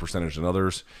percentage than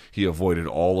others. He avoided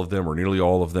all of them, or nearly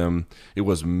all of them. It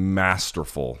was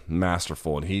masterful,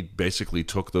 and he basically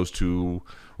took those 2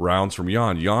 rounds from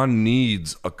Jan. Jan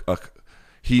needs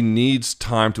he needs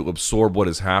time to absorb what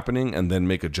is happening and then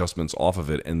make adjustments off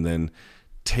of it. And then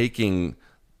taking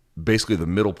basically the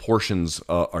middle portions,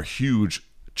 are huge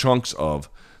chunks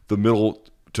of the middle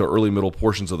to early middle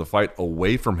portions of the fight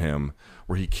away from him,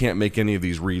 where he can't make any of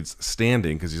these reads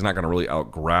standing because he's not going to really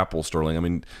out-grapple Sterling. I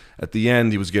mean, at the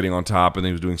end, he was getting on top and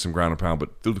he was doing some ground and pound,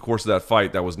 but through the course of that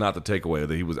fight, that was not the takeaway,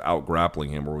 that he was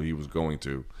out-grappling him or he was going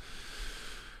to.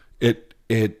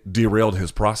 It derailed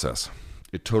his process.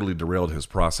 It totally derailed his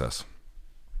process.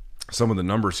 Some of the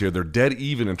numbers here, they're dead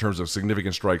even in terms of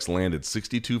significant strikes landed.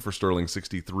 62 for Sterling,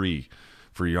 63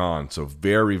 for Jan. So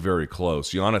very, very close.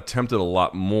 Jan attempted a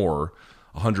lot more,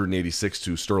 186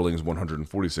 to Sterling's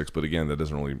 146. But again, that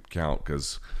doesn't really count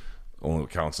because only what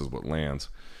counts is what lands.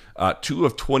 2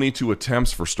 of 22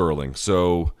 attempts for Sterling.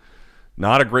 So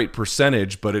not a great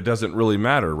percentage, but it doesn't really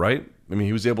matter, right? I mean,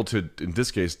 he was able to, in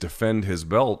this case, defend his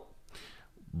belt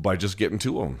by just getting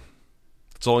to him.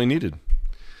 That's all he needed.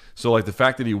 So, like, the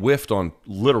fact that he whiffed on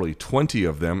literally 20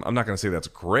 of them, I'm not going to say that's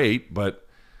great, but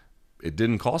it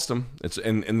didn't cost him.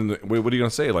 And then what are you going to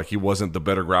say? Like, he wasn't the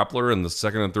better grappler in the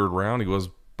second and third round? He was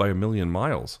by a million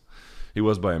miles.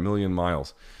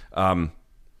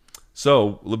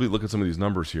 So, let me look at some of these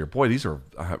numbers here. Boy, these are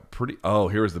pretty... Oh,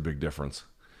 here's the big difference.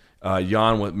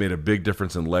 Jan made a big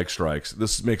difference in leg strikes.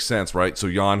 This makes sense, right? So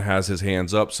Jan has his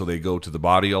hands up, so they go to the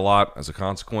body a lot as a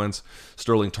consequence.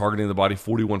 Sterling targeting the body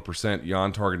 41%,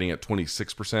 Jan targeting at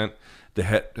 26%. The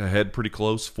head pretty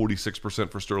close,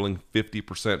 46% for Sterling,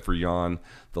 50% for Jan.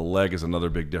 The leg is another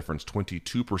big difference,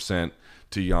 22%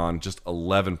 to Jan, just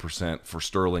 11% for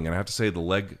Sterling. And I have to say the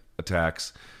leg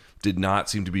attacks did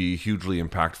not seem to be hugely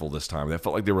impactful this time. They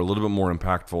felt like they were a little bit more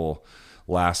impactful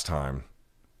last time.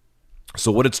 So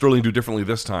what did Sterling do differently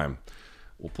this time?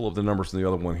 We'll pull up the numbers from the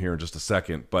other one here in just a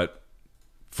second. But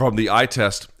from the eye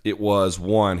test, it was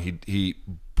one, he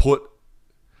put,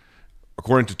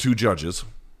 according to 2 judges,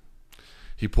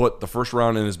 he put the first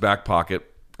round in his back pocket,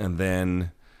 and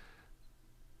then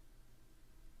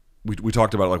we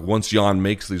talked about, like, once Jan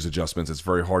makes these adjustments, it's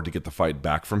very hard to get the fight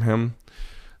back from him.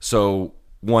 So,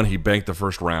 one, he banked the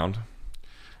first round.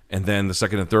 And then the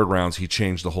second and third rounds, he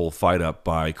changed the whole fight up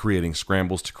by creating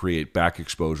scrambles to create back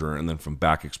exposure, and then from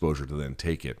back exposure to then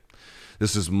take it.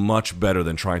 This is much better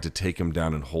than trying to take him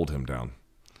down and hold him down,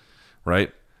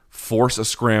 right? Force a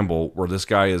scramble where this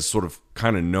guy is sort of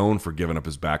kind of known for giving up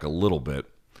his back a little bit.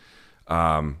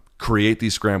 Create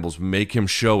these scrambles, make him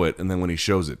show it, and then when he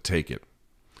shows it, take it,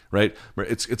 right?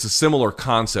 It's a similar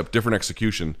concept, different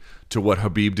execution to what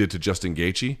Khabib did to Justin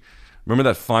Gaethje. Remember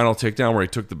that final takedown where he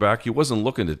took the back? He wasn't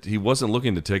looking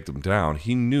to take them down.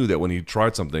 He knew that when he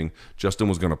tried something, Justin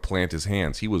was going to plant his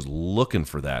hands. He was looking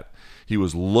for that. He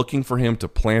was looking for him to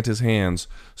plant his hands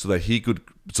so that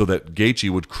Gaethje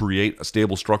would create a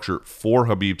stable structure for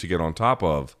Khabib to get on top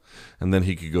of, and then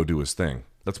he could go do his thing.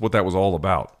 That's what that was all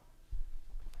about.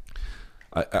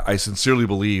 I sincerely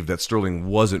believe that Sterling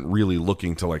wasn't really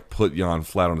looking to like put Jan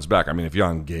flat on his back. I mean, if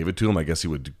Jan gave it to him, I guess he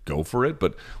would go for it.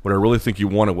 But what I really think he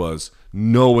wanted was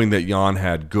knowing that Jan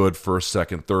had good first,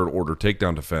 second, third order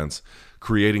takedown defense,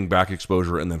 creating back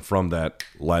exposure, and then from that,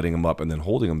 lighting him up and then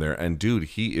holding him there. And dude,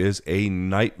 he is a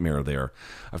nightmare there.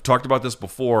 I've talked about this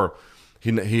before.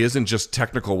 He isn't just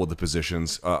technical with the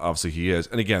positions. Obviously, he is.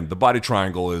 And again, the body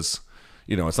triangle is,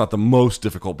 it's not the most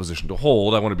difficult position to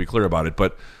hold. I want to be clear about it.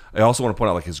 But I also want to point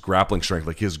out like his grappling strength,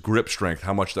 like his grip strength,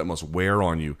 how much that must wear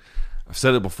on you. I've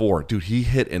said it before. Dude, he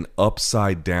hit an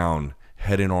upside down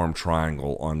head and arm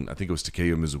triangle on, I think it was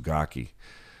Takeya Mizugaki.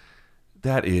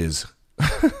 That is,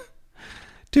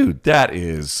 dude, that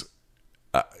is,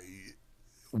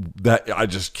 that I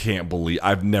just can't believe.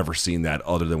 I've never seen that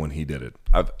other than when he did it.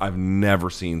 I've never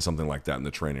seen something like that in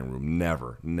the training room.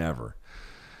 Never.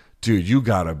 Dude, you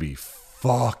gotta be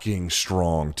fucking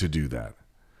strong to do that.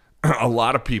 A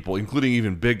lot of people, including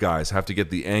even big guys, have to get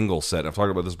the angle set. I've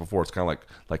talked about this before. It's kind of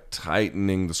like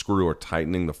tightening the screw or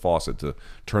tightening the faucet to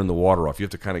turn the water off. You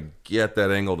have to kind of get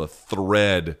that angle to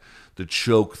thread the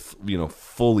choke,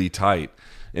 fully tight,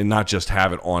 and not just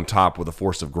have it on top with a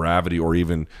force of gravity or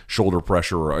even shoulder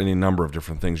pressure or any number of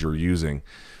different things you're using.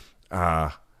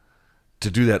 To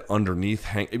do that underneath,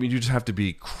 you just have to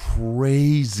be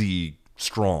crazy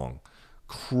strong,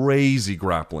 crazy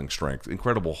grappling strength,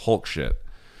 incredible Hulk shit.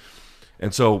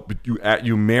 And so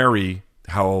you marry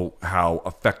how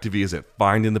effective he is at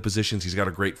finding the positions. He's got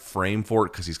a great frame for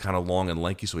it because he's kind of long and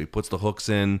lanky, so he puts the hooks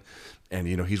in, and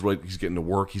he's getting to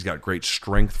work. He's got great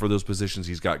strength for those positions.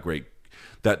 He's got great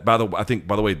that. By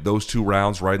the way, those 2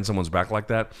 rounds riding someone's back like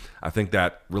that, I think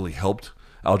that really helped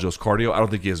Aljo's cardio. I don't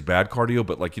think he has bad cardio,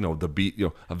 but the beat,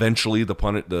 eventually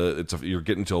you're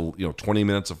getting to 20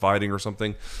 minutes of fighting or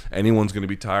something. Anyone's going to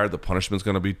be tired. The punishment's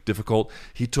going to be difficult.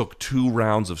 He took 2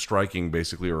 rounds of striking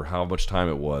basically, or how much time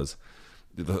it was.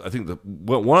 I think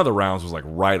one of the rounds was like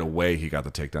right away he got the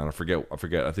takedown. I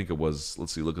forget. I think it was.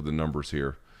 Let's see. Look at the numbers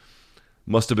here.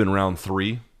 Must have been round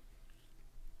 3.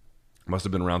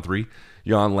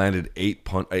 Jan landed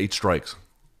 8 strikes.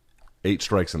 8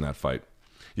 strikes in that fight.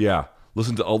 Yeah.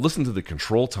 Listen to the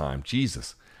control time.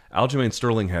 Jesus. Aljamain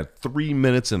Sterling had 3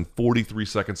 minutes and 43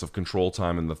 seconds of control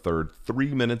time in the third, 3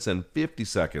 minutes and 50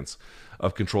 seconds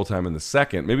of control time in the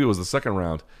second. Maybe it was the second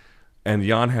round. And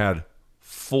Jan had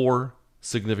 4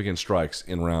 significant strikes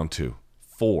in round 2.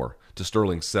 4 to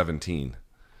Sterling's 17.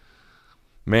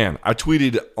 Man, I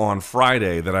tweeted on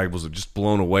Friday that I was just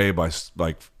blown away by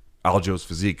Aljo's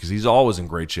physique because he's always in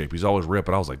great shape. He's always ripped.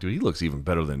 But I was like, dude, he looks even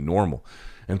better than normal.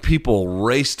 And people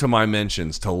raced to my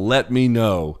mentions to let me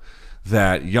know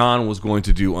that Jan was going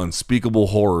to do unspeakable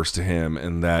horrors to him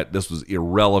and that this was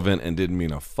irrelevant and didn't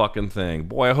mean a fucking thing.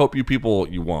 Boy, I hope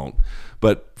you won't.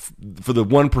 But for the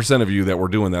 1% of you that were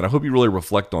doing that, I hope you really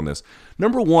reflect on this.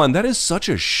 Number one, that is such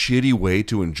a shitty way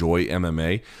to enjoy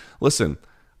MMA. Listen,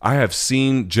 I have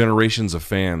seen generations of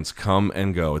fans come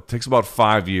and go. It takes about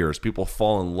 5 years. People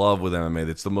fall in love with MMA.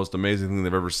 It's the most amazing thing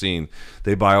they've ever seen.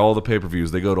 They buy all the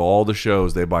pay-per-views. They go to all the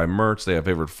shows. They buy merch. They have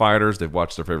favorite fighters. They've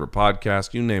watched their favorite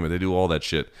podcast. You name it. They do all that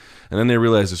shit. And then they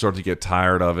realize they start to get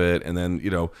tired of it. And then,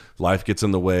 life gets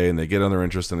in the way and they get on their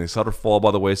interest and they sort of fall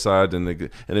by the wayside. And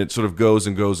it sort of goes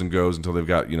and goes and goes until they've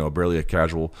got, barely a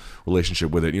casual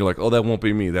relationship with it. And you're like, oh, that won't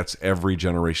be me. That's every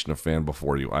generation of fan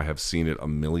before you. I have seen it a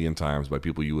million times by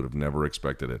people you would have never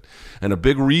expected it. And a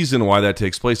big reason why that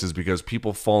takes place is because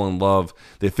people fall in love.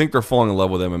 They think they're falling in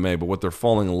love with MMA, but what they're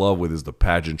falling in love with is the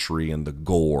pageantry and the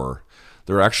gore.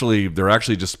 They're actually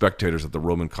just spectators at the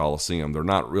Roman Colosseum. They're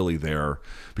not really there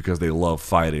because they love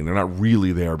fighting. They're not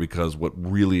really there because what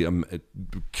really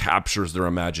captures their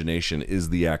imagination is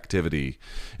the activity.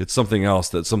 It's something else,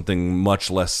 that's something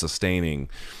much less sustaining.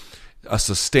 A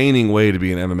sustaining way to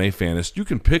be an MMA fan is you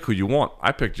can pick who you want.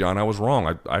 I picked Jan. I was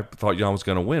wrong. I thought Jan was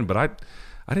going to win, but I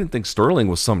didn't think Sterling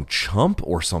was some chump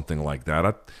or something like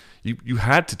that. You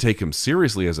had to take him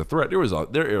seriously as a threat.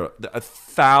 There are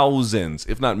thousands,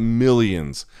 if not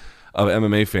millions, of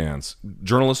MMA fans,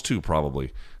 journalists too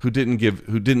probably, who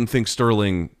didn't think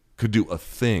Sterling could do a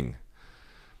thing,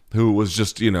 who was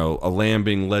just, a lamb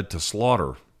being led to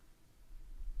slaughter,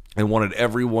 and wanted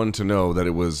everyone to know that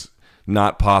it was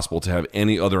not possible to have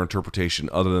any other interpretation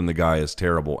other than the guy is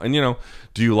terrible. And,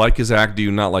 do you like his act? Do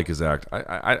you not like his act?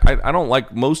 I don't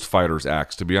like most fighters'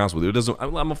 acts, to be honest with you.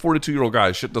 I'm a 42-year-old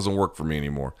guy. Shit doesn't work for me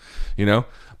anymore,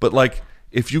 But, like,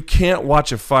 if you can't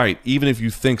watch a fight, even if you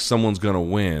think someone's going to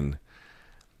win,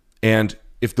 and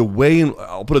if the way,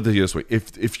 I'll put it this way,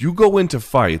 if you go into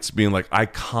fights being like, I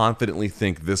confidently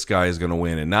think this guy is going to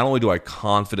win, and not only do I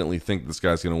confidently think this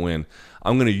guy's going to win,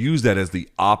 I'm going to use that as the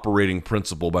operating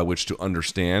principle by which to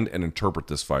understand and interpret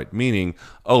this fight. Meaning,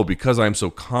 because I'm so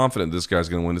confident this guy's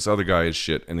going to win, this other guy is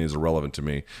shit and is irrelevant to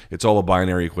me. It's all a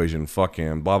binary equation. Fuck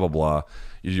him, blah, blah, blah.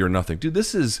 You're nothing. Dude,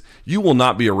 you will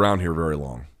not be around here very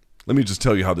long. Let me just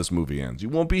tell you how this movie ends. You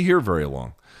won't be here very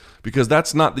long. Because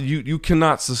that's not, you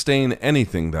cannot sustain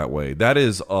anything that way. That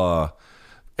is,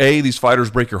 these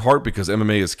fighters break your heart because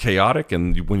MMA is chaotic,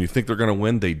 and when you think they're going to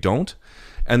win, they don't.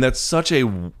 And that's such a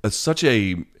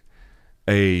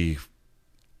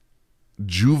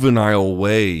juvenile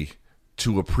way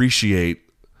to appreciate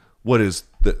what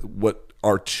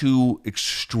our two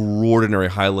extraordinary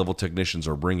high-level technicians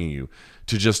are bringing you,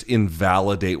 to just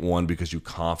invalidate one because you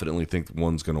confidently think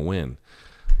one's going to win.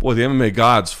 Boy, the MMA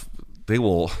gods, they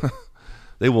will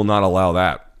not allow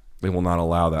that. They will not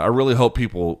allow that. I really hope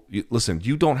people listen.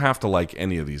 You don't have to like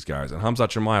any of these guys. And Khamzat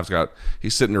Chimaev's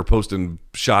he's sitting there posting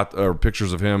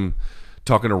pictures of him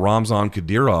talking to Ramzan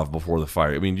Kadyrov before the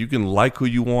fight. I mean, you can like who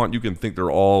you want. You can think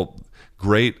they're all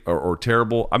great or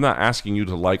terrible. I'm not asking you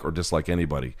to like or dislike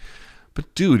anybody.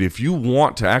 But dude, if you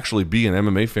want to actually be an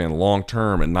MMA fan long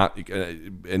term and not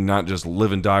just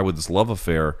live and die with this love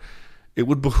affair, it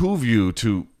would behoove you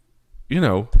to,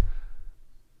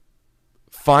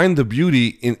 find the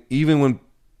beauty in even when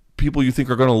people you think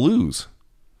are going to lose.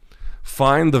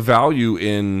 Find the value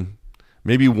in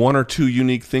maybe one or two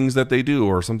unique things that they do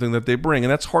or something that they bring.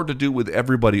 And that's hard to do with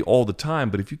everybody all the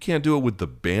time. But if you can't do it with the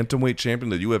bantamweight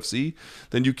champion of the UFC,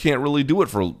 then you can't really do it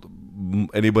for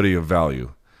anybody of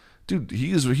value. Dude,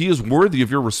 he is worthy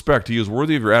of your respect. He is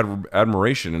worthy of your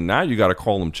admiration. And now you got to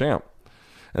call him champ.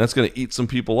 And that's going to eat some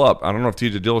people up. I don't know if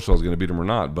TJ Dillashaw is going to beat him or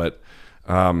not, but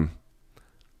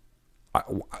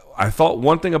I thought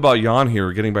one thing about Jan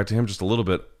here, getting back to him just a little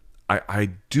bit,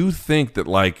 I do think that,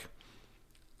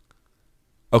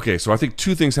 so I think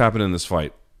two things happened in this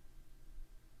fight.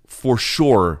 For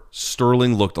sure,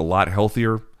 Sterling looked a lot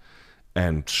healthier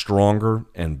and stronger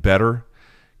and better.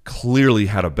 Clearly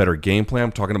had a better game plan.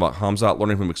 I'm talking about Khamzat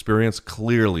learning from experience.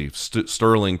 Clearly,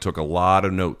 Sterling took a lot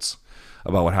of notes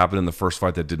about what happened in the first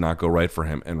fight that did not go right for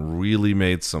him and really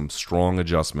made some strong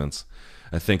adjustments.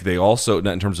 I think they also,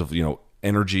 in terms of,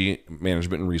 energy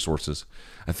management and resources,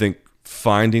 I think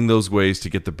finding those ways to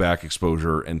get the back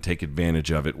exposure and take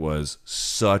advantage of it was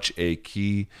such a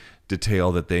key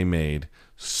detail that they made.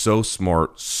 So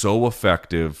smart, so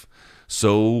effective,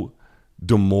 so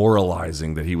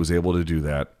demoralizing that he was able to do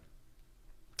that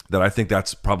I think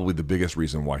that's probably the biggest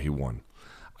reason why he won.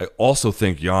 I also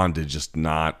think Jan did just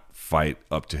not fight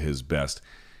up to his best.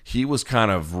 He was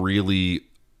kind of really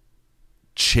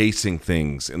chasing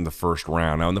things in the first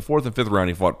round. Now, in the fourth and fifth round,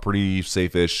 he fought pretty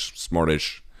safe-ish,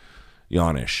 smart-ish,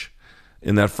 Jan-ish.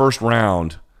 In that first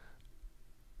round,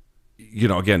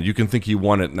 again, you can think he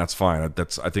won it, and that's fine.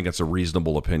 I think that's a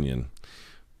reasonable opinion.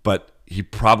 But he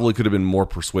probably could have been more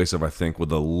persuasive, I think,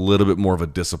 with a little bit more of a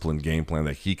disciplined game plan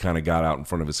that he kind of got out in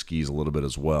front of his skis a little bit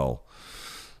as well.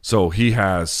 So he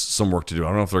has some work to do. I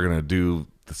don't know if they're going to do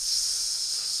the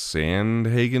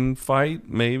Sandhagen fight,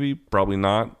 maybe, probably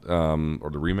not, or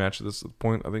the rematch at this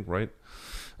point, I think, right?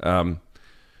 So I'm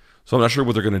not sure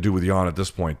what they're going to do with Jan at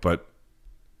this point, but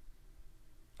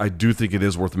I do think it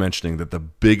is worth mentioning that the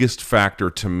biggest factor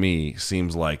to me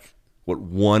seems like what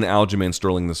won Aljamain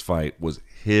Sterling this fight was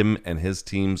him and his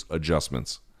team's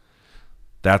adjustments.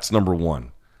 That's number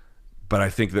one. But I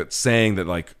think that saying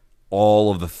that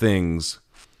all of the things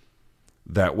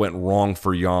that went wrong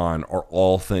for Jan are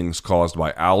all things caused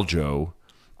by Aljo,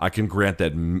 I can grant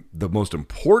that the most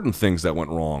important things that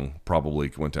went wrong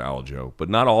probably went to Aljo, but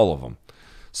not all of them.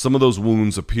 Some of those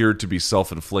wounds appeared to be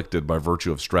self-inflicted by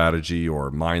virtue of strategy or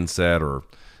mindset or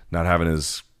not having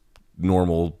his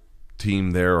normal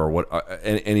team there or what,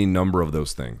 any number of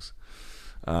those things.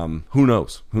 Who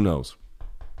knows?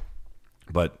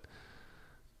 But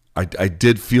I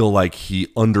did feel like he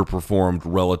underperformed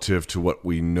relative to what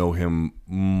we know him.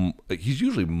 He's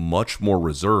usually much more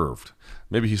reserved.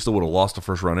 Maybe he still would have lost the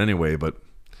first round anyway, but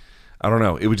I don't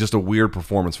know. It was just a weird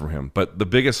performance from him. But the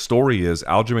biggest story is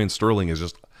Aljamain Sterling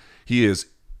he is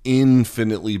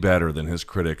infinitely better than his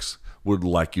critics would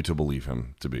like you to believe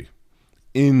him to be.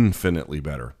 Infinitely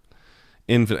better.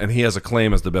 And he has a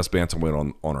claim as the best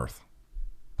bantamweight on earth.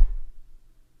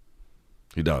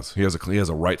 He does. He has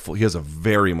a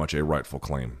very much a rightful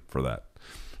claim for that.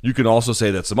 You can also say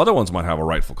that some other ones might have a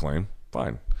rightful claim.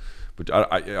 Fine. But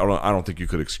I don't think you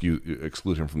could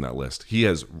exclude him from that list. He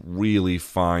has really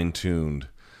fine-tuned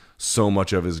so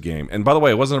much of his game. And by the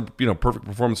way, it wasn't a perfect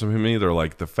performance from him either.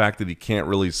 Like the fact that he can't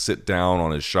really sit down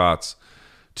on his shots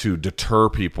to deter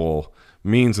people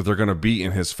means that they're going to be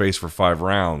in his face for 5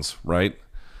 rounds, right?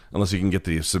 Unless he can get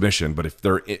the submission. But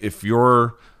if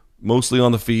you're mostly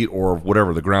on the feet or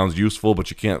whatever, the ground's useful, but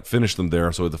you can't finish them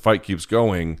there, so the fight keeps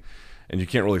going, and you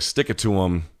can't really stick it to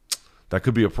him, that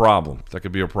could be a problem. That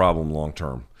could be a problem long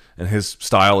term. And his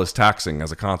style is taxing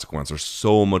as a consequence. There's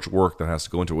so much work that has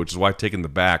to go into it, which is why taking the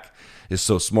back is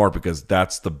so smart, because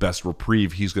that's the best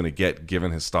reprieve he's going to get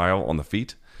given his style on the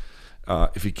feet.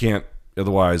 If he can't,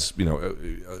 otherwise,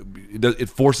 it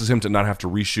forces him to not have to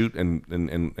reshoot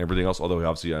and everything else, although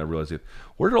obviously I realize it.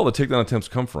 Where did all the takedown attempts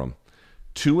come from?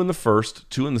 2 in the first,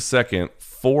 2 in the second,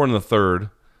 4 in the third,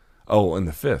 in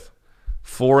the fifth,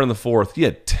 4 in the fourth. He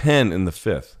had 10 in the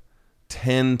fifth.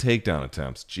 10 takedown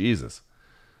attempts. Jesus.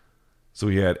 So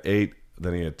he had 8,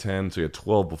 then he had 10, so he had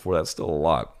 12 before. That's still a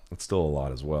lot. That's still a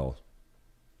lot as well.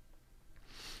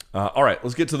 All right,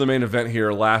 let's get to the main event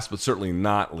here. Last but certainly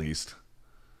not least,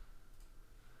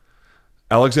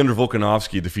 Alexander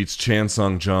Volkanovski defeats Chan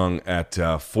Sung Jung at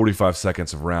 45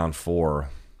 seconds of round 4.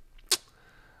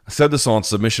 I said this on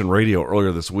Submission Radio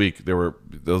earlier this week.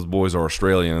 Those boys are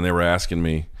Australian, and they were asking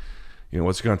me,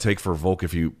 what's it going to take for Volk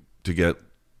to get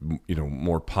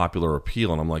more popular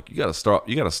appeal? And I'm like, you got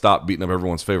to stop beating up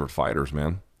everyone's favorite fighters,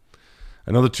 man.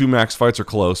 I know the 2 max fights are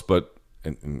close, but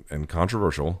and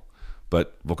controversial,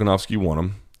 but Volkanovski won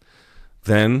them.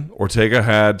 Then Ortega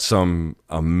had some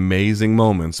amazing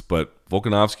moments, but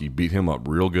Volkanovski beat him up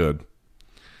real good.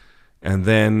 And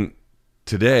then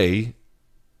today,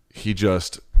 he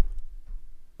just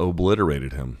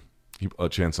obliterated him,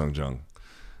 Chan Sung Jung.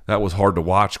 That was hard to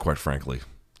watch, quite frankly.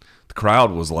 The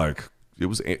crowd was like,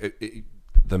 the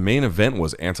main event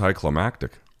was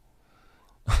anticlimactic.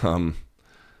 That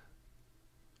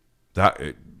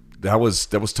was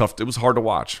tough. It was hard to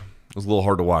watch. It was a little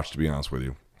hard to watch, to be honest with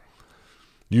you.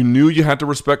 You knew you had to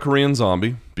respect Korean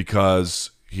Zombie because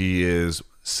he is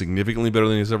significantly better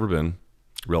than he's ever been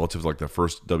relative to like the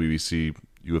first WEC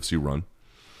UFC run.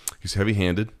 He's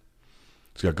heavy-handed.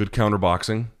 He's got good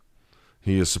counterboxing.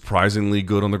 He is surprisingly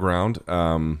good on the ground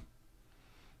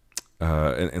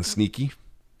and sneaky,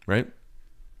 right?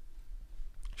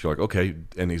 So you're like, okay,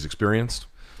 and he's experienced.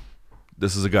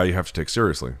 This is a guy you have to take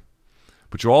seriously.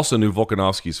 But you also knew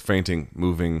Volkanovski's feinting,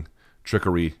 moving,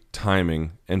 trickery,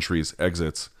 timing, entries,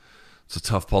 exits. It's a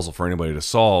tough puzzle for anybody to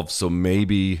solve. So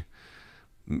maybe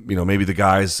the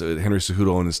guys, Henry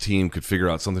Cejudo and his team, could figure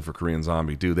out something for Korean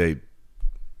Zombie.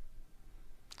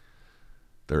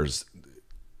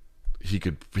 He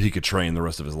could train the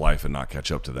rest of his life and not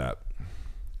catch up to that.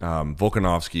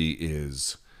 Volkanovski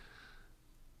is,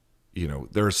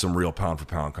 there's some real pound for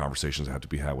pound conversations that have to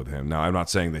be had with him. Now, I'm not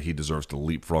saying that he deserves to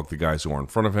leapfrog the guys who are in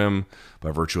front of him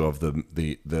by virtue of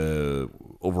the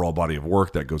overall body of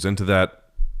work that goes into that.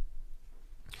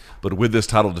 But with this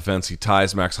title defense, he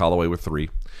ties Max Holloway with 3.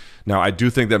 Now, I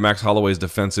do think that Max Holloway's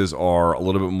defenses are a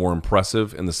little bit more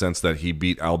impressive in the sense that he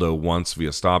beat Aldo once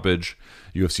via stoppage,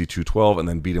 UFC 212, and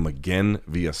then beat him again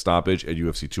via stoppage at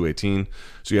UFC 218.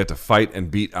 So you had to fight and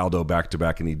beat Aldo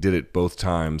back-to-back, and he did it both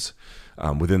times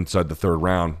inside the third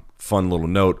round. Fun little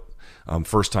note.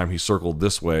 First time he circled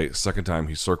this way, second time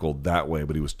he circled that way,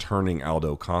 but he was turning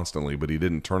Aldo constantly, but he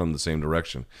didn't turn him the same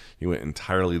direction. He went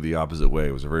entirely the opposite way.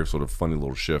 It was a very sort of funny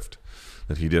little shift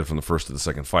that he did from the first to the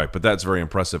second fight. But that's very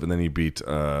impressive. And then he beat,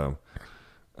 so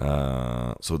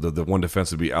the one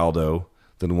defense would be Aldo,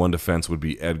 then one defense would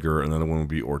be Edgar, and then the one would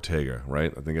be Ortega,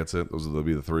 right? I think that's it. Those will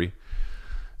be the 3.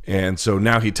 And so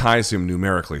now he ties him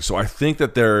numerically. So I think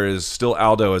that there is still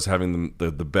Aldo as having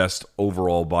the best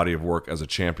overall body of work as a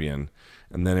champion.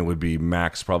 And then it would be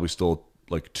Max probably still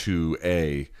like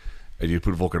 2A. And you'd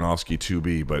put Volkanovski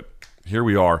 2B. But here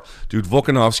we are. Dude,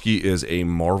 Volkanovski is a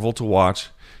marvel to watch.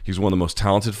 He's one of the most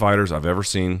talented fighters I've ever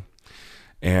seen.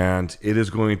 And it is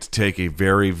going to take a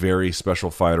very, very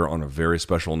special fighter on a very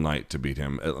special night to beat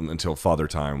him until Father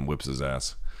Time whips his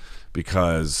ass.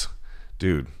 Because,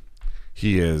 dude,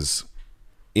 he is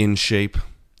in shape.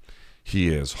 He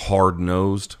is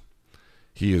hard-nosed.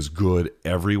 He is good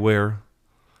everywhere.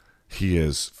 He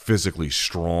is physically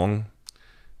strong.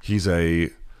 He's a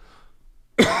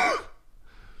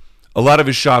lot of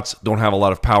his shots don't have a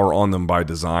lot of power on them by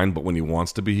design, but when he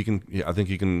wants to be, I think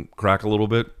he can crack a little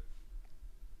bit.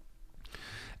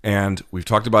 And we've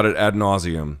talked about it ad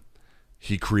nauseum.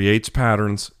 He creates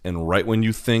patterns, and right when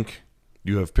you think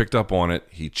you have picked up on it,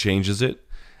 he changes it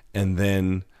and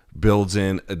then builds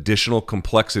in additional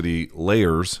complexity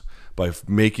layers by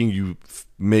making you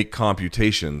make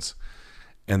computations.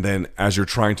 And then as you're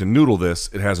trying to noodle this,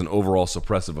 it has an overall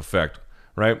suppressive effect,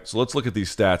 right? So let's look at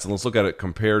these stats, and let's look at it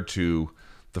compared to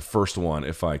the first one,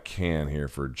 if I can here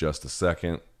for just a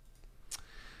second.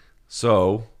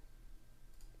 So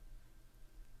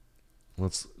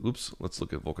let's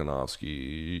look at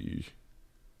Volkanovski.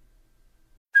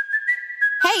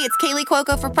 Hey, it's Kaylee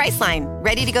Cuoco for Priceline.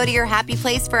 Ready to go to your happy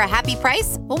place for a happy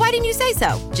price? Well, why didn't you say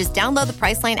so? Just download the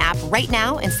Priceline app right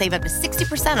now and save up to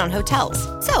 60% on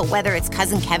hotels. So whether it's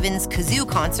Cousin Kevin's Kazoo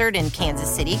Concert in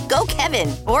Kansas City, go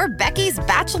Kevin, or Becky's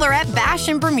Bachelorette Bash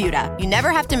in Bermuda, you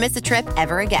never have to miss a trip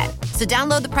ever again. So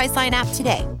download the Priceline app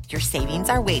today. Your savings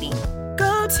are waiting.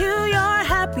 Go to your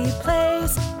happy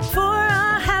place for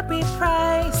a happy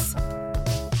price.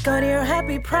 Go to your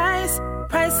happy price,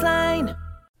 Priceline.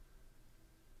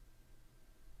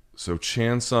 So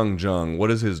Chan Sung Jung,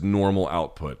 what is his normal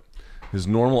output? His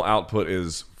normal output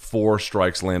is 4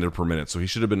 strikes landed per minute. So he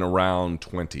should have been around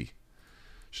 20.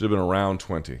 Should have been around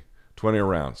 20. 20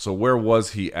 around. So where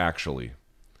was he actually?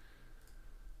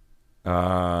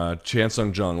 Chan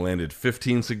Sung Jung landed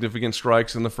 15 significant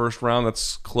strikes in the first round.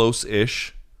 That's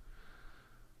close-ish.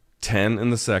 10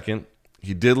 in the second.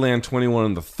 He did land 21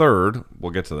 in the third.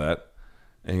 We'll get to that.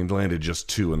 And he landed just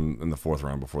 2 in the fourth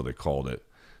round before they called it.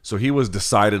 So he was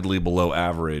decidedly below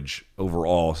average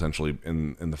overall, essentially,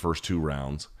 in the first 2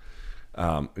 rounds.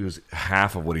 It was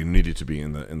half of what he needed to be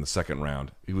in the second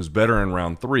round. He was better in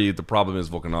round 3. The problem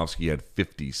is Volkanovski had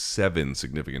 57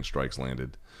 significant strikes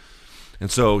landed.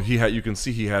 And so you can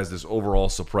see he has this overall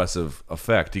suppressive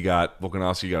effect.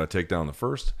 Volkanovski got a takedown in the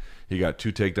first. He got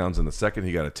 2 takedowns in the second.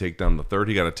 He got a takedown in the third.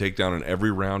 He got a takedown in every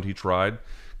round he tried.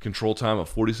 Control time of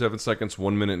 47 seconds,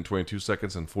 1 minute and 22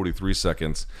 seconds, and 43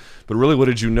 seconds. But really, what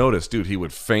did you notice? Dude, he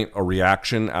would feint a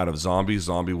reaction out of Zombie.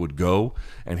 Zombie would go,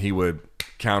 and he would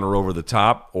counter over the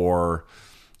top or,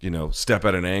 step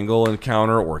at an angle and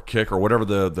counter or kick or whatever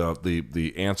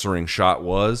the answering shot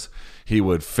was. He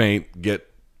would feint,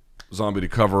 get Zombie to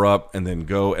cover up, and then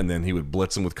go, and then he would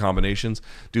blitz him with combinations.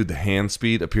 Dude, the hand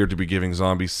speed appeared to be giving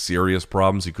Zombie serious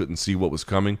problems. He couldn't see what was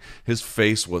coming. His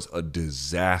face was a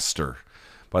disaster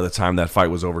by the time that fight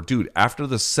was over. Dude, after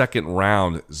the second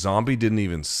round, Zombie didn't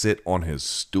even sit on his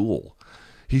stool.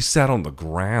 He sat on the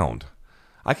ground.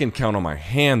 I can count on my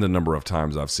hand the number of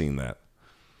times I've seen that.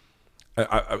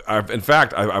 In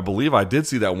fact, I believe I did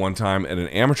see that one time at an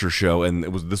amateur show, and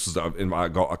this was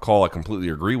a call I completely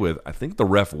agree with. I think the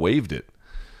ref waived it.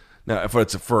 Now, if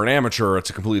it's for an amateur, it's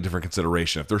a completely different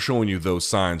consideration. If they're showing you those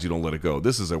signs, you don't let it go.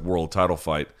 This is a world title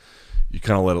fight. You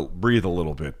kind of let it breathe a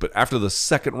little bit. But after the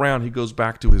second round, he goes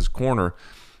back to his corner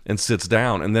and sits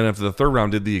down. And then after the third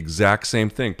round, did the exact same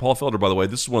thing. Paul Felder, by the way,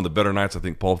 this is one of the better nights I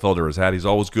think Paul Felder has had. He's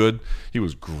always good. He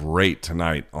was great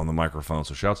tonight on the microphone.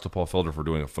 So shouts to Paul Felder for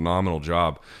doing a phenomenal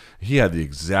job. He had the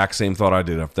exact same thought I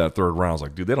did after that third round. I was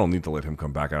like, dude, they don't need to let him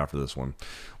come back after this one.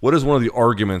 What is one of the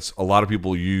arguments a lot of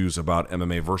people use about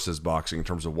MMA versus boxing in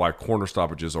terms of why corner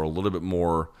stoppages are a little bit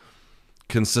more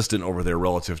consistent over there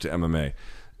relative to MMA?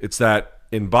 It's that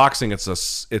in boxing,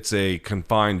 it's a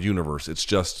confined universe. It's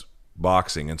just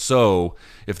boxing. And so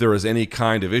if there is any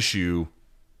kind of issue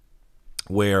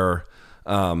where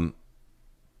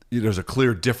there's a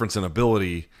clear difference in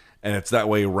ability, and it's that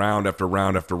way round after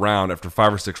round after round, after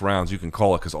 5 or 6 rounds, you can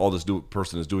call it because all this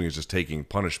person is doing is just taking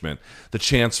punishment. The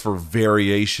chance for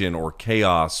variation or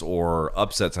chaos or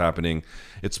upsets happening,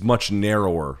 it's much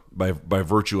narrower by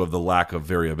virtue of the lack of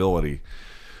variability,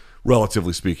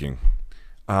 relatively speaking.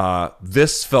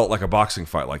 This felt like a boxing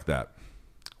fight like that,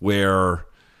 where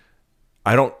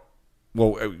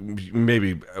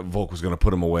maybe Volk was going to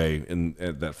put him away in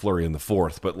that flurry in the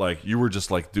fourth, but you were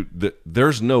just like, dude,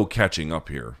 there's no catching up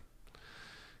here.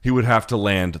 He would have to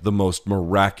land the most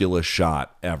miraculous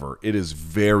shot ever. It is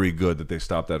very good that they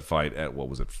stopped that fight at,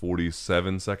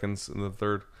 47 seconds in the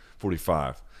third?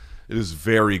 45. It is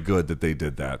very good that they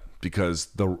did that because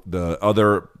the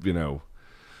other,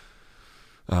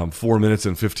 4 minutes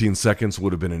and 15 seconds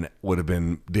would have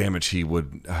been damage he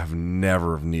would have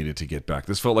never needed to get back.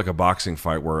 This felt like a boxing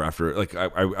fight where after, like,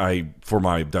 I for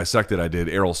my dissected, I did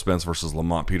Errol Spence versus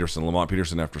Lamont Peterson. Lamont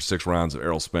Peterson, after 6 rounds of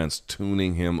Errol Spence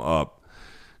tuning him up,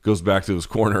 goes back to his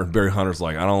corner, and Barry Hunter's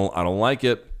like, I don't like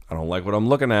it. I don't like what I'm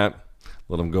looking at.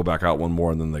 Let him go back out one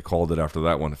more, and then they called it after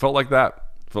that one. It felt like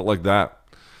that.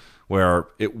 Where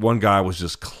one guy was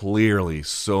just clearly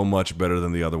so much better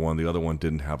than the other one. The other one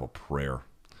didn't have a prayer.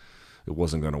 It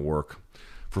wasn't going to work.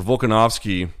 For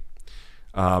Volkanovski,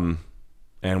 and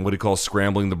what he calls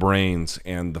scrambling the brains,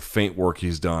 and the feint work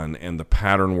he's done, and the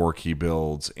pattern work he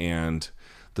builds, and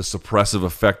the suppressive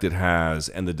effect it has,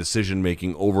 and the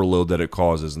decision-making overload that it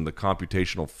causes, and the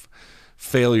computational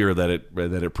failure that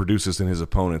it produces in his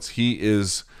opponents, he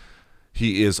is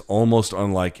almost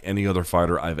unlike any other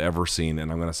fighter I've ever seen.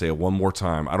 And I'm going to say it one more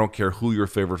time. I don't care who your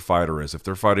favorite fighter is. If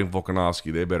they're fighting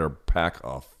Volkanovski, they better pack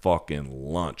a fucking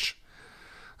lunch.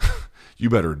 You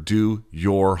better do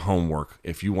your homework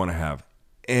if you want to have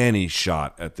any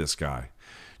shot at this guy.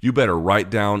 You better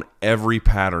write down every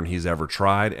pattern he's ever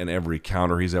tried, and every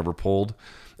counter he's ever pulled,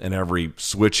 and every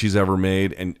switch he's ever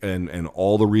made, and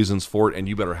all the reasons for it, and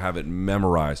you better have it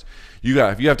memorized.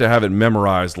 If you have to have it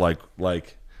memorized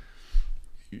like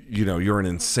you know, you're an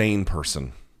insane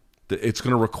person, it's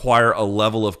going to require a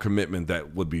level of commitment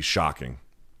that would be shocking.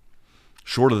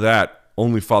 Short of that,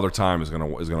 only Father Time is going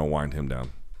to wind him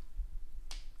down.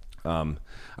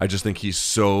 I just think he's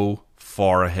so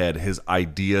far ahead. His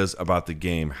ideas about the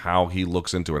game, how he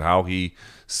looks into it, how he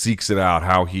seeks it out,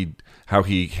 how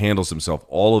he handles himself,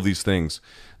 all of these things,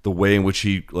 the way in which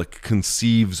he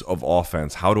conceives of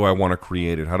offense. How do I want to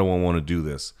create it? How do I want to do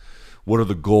this? What are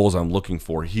the goals I'm looking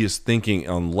for? He is thinking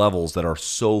on levels that are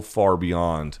so far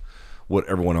beyond what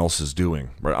everyone else is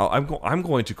doing. Right? I'm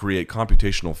going to create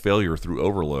computational failure through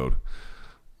overload.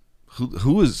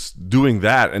 Who is doing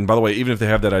that? And by the way, even if they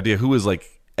have that idea, who is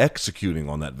executing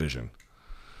on that vision?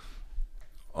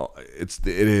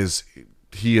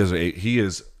 He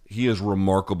is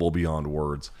remarkable beyond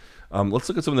words. Let's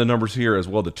look at some of the numbers here as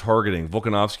well. The targeting.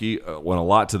 Volkanovski went a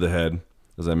lot to the head,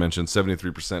 as I mentioned,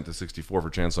 73% to 64% for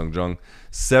Chan Sung Jung,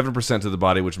 7% to the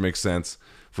body, which makes sense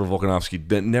for Volkanovski.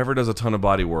 That never does a ton of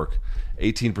body work.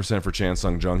 18% for Chan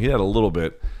Sung Jung. He had a little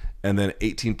bit, and then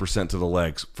 18% to the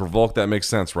legs. For Volk, that makes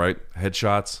sense, right?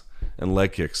 Headshots and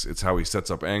leg kicks. It's how he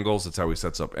sets up angles. It's how he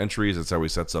sets up entries. It's how he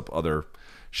sets up other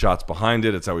shots behind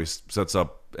it. It's how he sets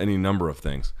up any number of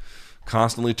things.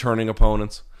 Constantly turning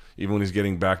opponents, even when he's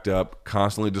getting backed up,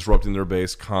 constantly disrupting their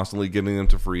base, constantly getting them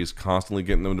to freeze, constantly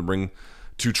getting them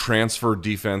to transfer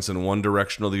defense in one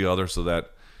direction or the other so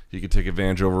that he could take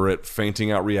advantage over it,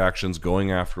 feinting out reactions,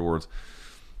 going afterwards.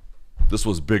 This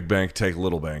was big bank, take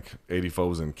little bank, 80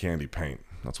 foes in candy paint.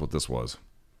 That's what this was.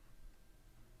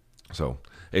 So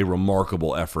a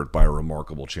remarkable effort by a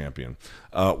remarkable champion.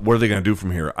 What are they going to do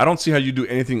from here? I don't see how you do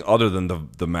anything other than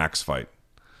the Max fight.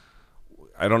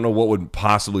 I don't know what would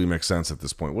possibly make sense at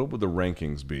this point. What would the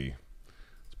rankings be?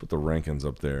 Let's put the rankings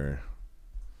up there.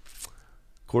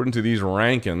 According to these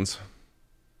rankings,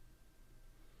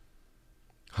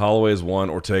 Holloway is 1,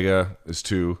 Ortega is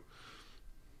 2,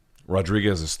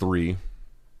 Rodriguez is 3.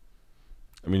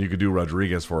 I mean, you could do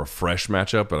Rodriguez for a fresh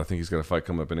matchup, but I think he's got a fight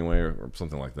coming up anyway or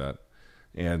something like that.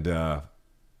 And,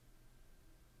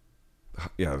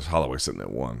 there's Holloway sitting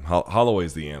at 1.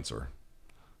 Holloway's the answer.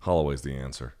 Holloway's the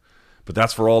answer. But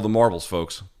that's for all the marbles,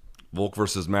 folks. Volk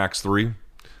versus Max 3.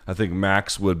 I think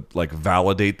Max would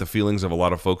validate the feelings of a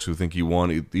lot of folks who think he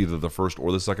won either the first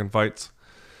or the second fights.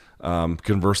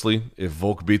 Conversely, if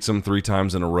Volk beats him 3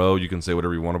 times in a row, you can say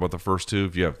whatever you want about the first 2.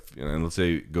 If you have, and let's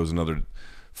say it goes another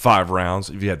 5 rounds,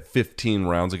 if you had 15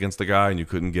 rounds against the guy and you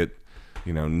couldn't get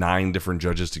 9 different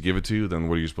judges to give it to you, then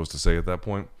what are you supposed to say at that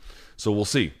point? So we'll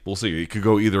see. It could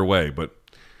go either way, but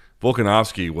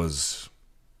Volkanovski was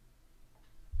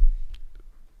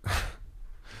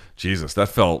Jesus, that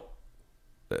felt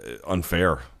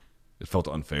unfair. It felt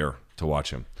unfair to watch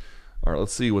him. All right,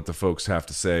 let's see what the folks have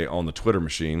to say on the Twitter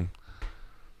machine.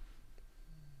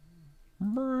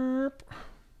 Burp.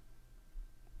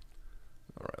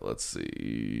 All right, let's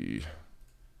see.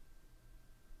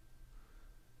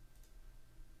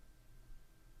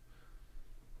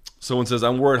 Someone says,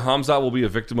 I'm worried Hamzat will be a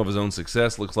victim of his own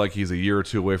success. Looks like he's a year or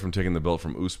 2 away from taking the belt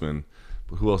from Usman.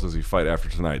 But who else does he fight after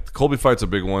tonight? The Colby fight's a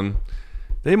big one.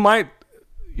 They might,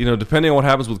 depending on what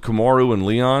happens with Kamaru and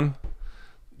Leon,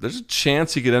 there's a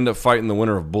chance he could end up fighting the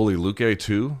winner of Bully Luque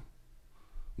too.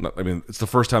 It's the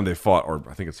first time they fought, or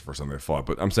I think it's the first time they fought,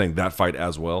 but I'm saying that fight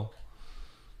as well.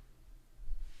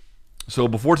 So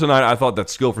before tonight, I thought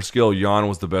that skill for skill, Jan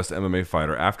was the best MMA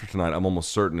fighter. After tonight, I'm almost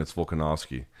certain it's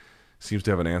Volkanovski. seems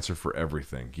to have an answer for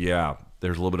everything. Yeah,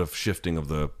 there's a little bit of shifting of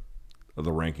the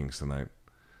rankings tonight.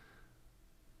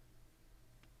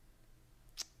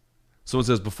 Someone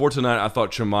says, before tonight, I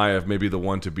thought Chimaev may be the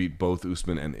one to beat both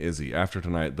Usman and Izzy. After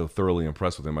tonight, though thoroughly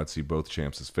impressed with him, I'd see both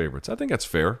champs as favorites. I think that's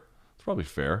fair. It's probably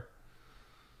fair.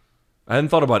 I hadn't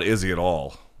thought about Izzy at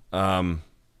all.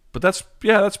 But that's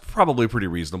probably pretty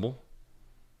reasonable.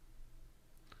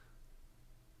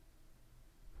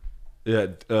 Yeah,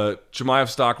 Chimaev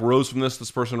stock rose from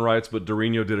this person writes, but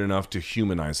Durinho did enough to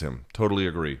humanize him. Totally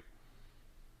agree.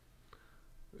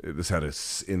 This had an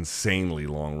insanely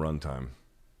long run time.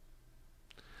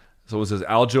 So it says,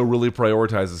 Aljo really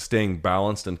prioritizes staying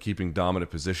balanced and keeping dominant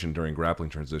position during grappling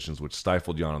transitions, which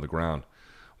stifled Jan on the ground.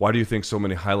 Why do you think so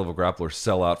many high-level grapplers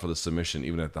sell out for the submission,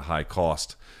 even at the high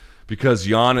cost? Because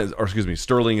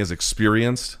Sterling is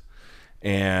experienced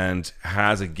and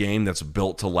has a game that's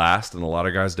built to last, and a lot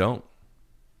of guys don't.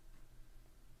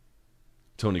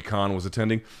 Tony Khan was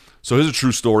attending. So here's a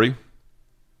true story.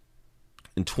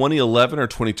 In 2011 or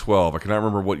 2012, I cannot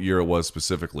remember what year it was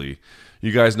specifically.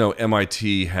 You guys know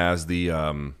MIT has that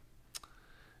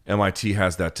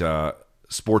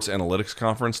sports analytics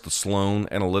conference, the Sloan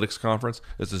Analytics Conference.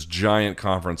 It's this giant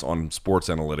conference on sports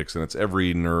analytics, and it's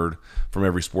every nerd from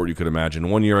every sport you could imagine.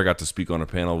 One year I got to speak on a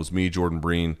panel. It was me, Jordan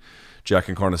Breen, Jack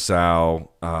Encarnação,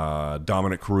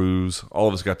 Dominic Cruz. All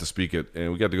of us got to speak it,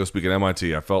 and we got to go speak at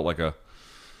MIT. I felt like a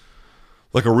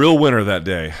real winner that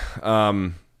day.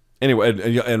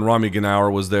 Anyway, and Rami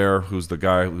Gnauer was there, who's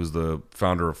the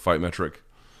founder of Fight Metric.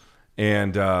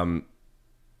 And where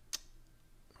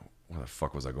the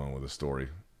fuck was I going with this story?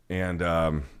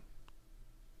 And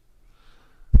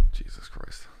Jesus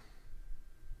Christ.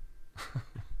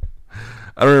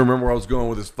 I don't even remember where I was going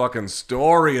with this fucking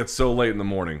story. It's so late in the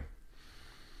morning.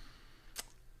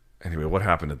 Anyway, what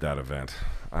happened at that event?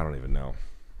 I don't even know.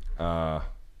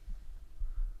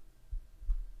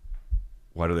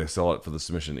 Why do they sell it for the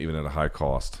submission even at a high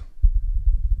cost?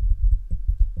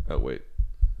 Oh, wait.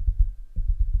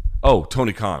 Oh,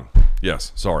 Tony Khan.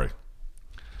 Yes, sorry.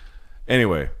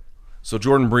 Anyway, so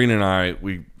Jordan Breen and I,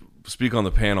 we speak on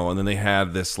the panel, and then they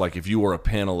had this, like, if you were a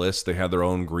panelist, they had their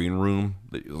own green room.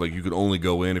 Like, you could only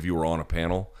go in if you were on a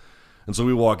panel. And so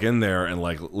we walk in there, and,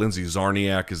 like, Lindsay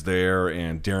Zarniak is there,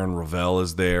 and Darren Ravel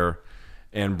is there.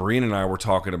 And Breen and I were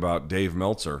talking about Dave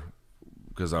Meltzer,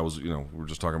 because I was, we were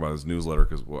just talking about his newsletter,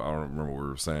 because I don't remember what we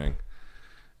were saying.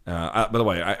 By the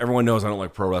way, everyone knows I don't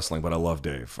like pro wrestling, but I love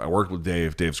Dave. I worked with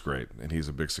Dave. Dave's great, and he's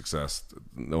a big success.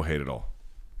 No hate at all.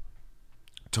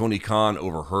 Tony Khan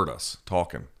overheard us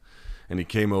talking, and he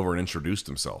came over and introduced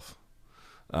himself.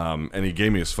 And he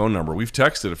gave me his phone number. We've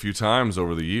texted a few times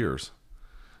over the years.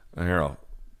 And here,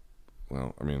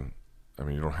 you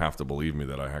don't have to believe me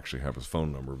that I actually have his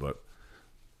phone number, but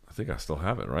I think I still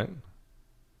have it, right?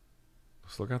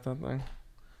 Still got that thing?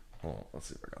 Well, let's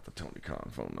see if I got the Tony Khan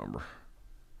phone number.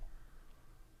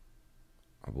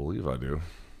 I believe I do.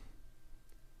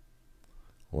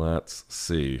 Let's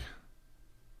see.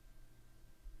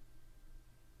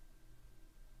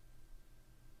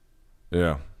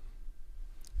 Yeah.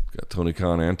 Got Tony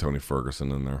Khan and Tony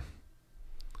Ferguson in there.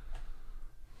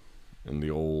 In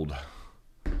the old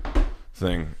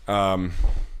thing.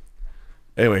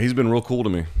 Anyway, he's been real cool to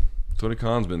me. Tony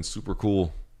Khan's been super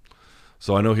cool.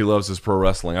 So I know he loves his pro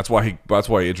wrestling. That's why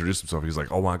he introduced himself. He's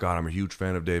like, oh my God, I'm a huge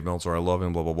fan of Dave Meltzer. I love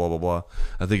him, blah, blah, blah, blah, blah.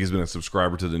 I think he's been a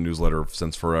subscriber to the newsletter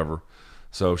since forever.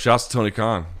 So shouts to Tony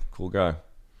Khan. Cool guy.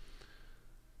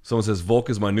 Someone says,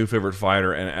 Volk is my new favorite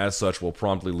fighter, and as such will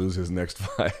promptly lose his next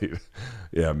fight.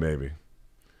 Yeah, maybe.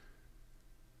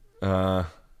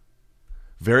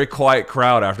 Very quiet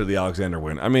crowd after the Alexander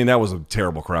win. I mean, that was a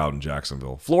terrible crowd in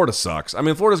Jacksonville. Florida sucks. I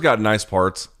mean, Florida's got nice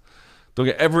parts. Don't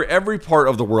get every part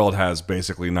of the world has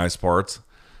basically nice parts.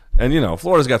 And,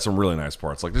 Florida's got some really nice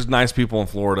parts. Like, there's nice people in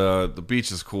Florida. The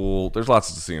beach is cool. There's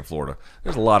lots to see in Florida.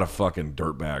 There's a lot of fucking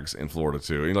dirtbags in Florida,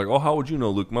 too. And you're like, oh, how would you know,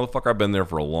 Luke? Motherfucker, I've been there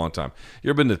for a long time.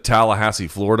 You ever been to Tallahassee,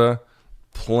 Florida?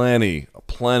 Plenty of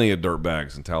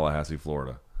dirtbags in Tallahassee,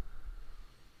 Florida.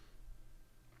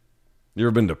 You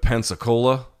ever been to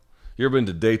Pensacola? You ever been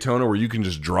to Daytona where you can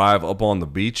just drive up on the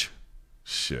beach?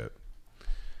 Shit.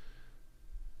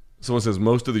 Someone says,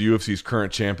 most of the UFC's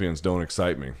current champions don't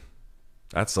excite me.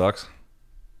 That sucks.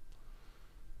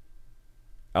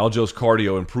 Aljo's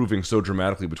cardio improving so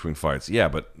dramatically between fights. Yeah,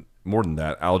 but more than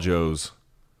that, Aljo's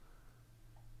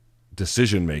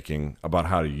decision-making about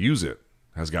how to use it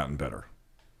has gotten better.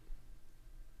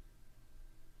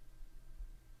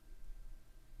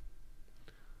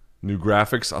 New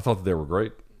graphics, I thought that they were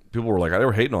great. People were like, they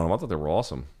were hating on them. I thought they were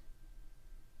awesome.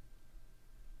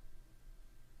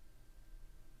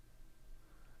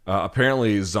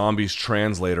 Apparently, Zombie's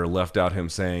translator left out him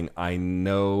saying, I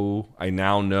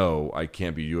now know I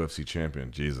can't be UFC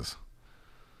champion. Jesus.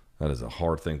 That is a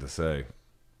hard thing to say.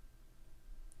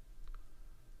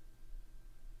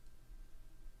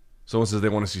 Someone says they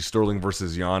want to see Sterling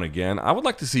versus Jan again. I would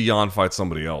like to see Jan fight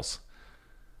somebody else.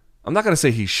 I'm not going to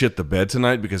say he shit the bed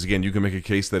tonight because, again, you can make a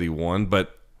case that he won,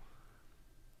 but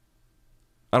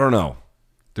I don't know.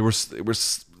 There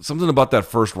was something about that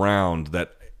first round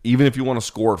that, even if you want to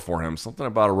score it for him, something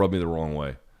about it rubbed me the wrong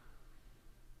way.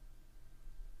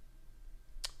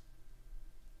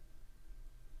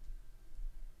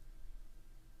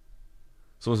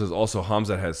 Someone says also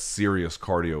Khamzat has serious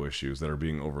cardio issues that are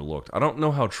being overlooked. I don't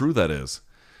know how true that is.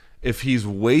 If he's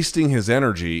wasting his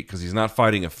energy because he's not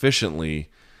fighting efficiently,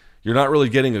 you're not really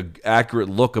getting an accurate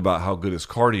look about how good his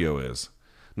cardio is.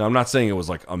 Now, I'm not saying it was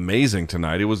like amazing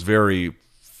tonight. It was very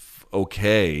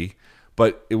okay,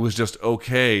 but it was just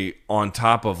okay on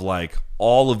top of like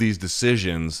all of these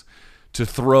decisions to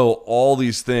throw all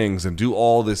these things and do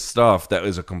all this stuff that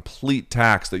is a complete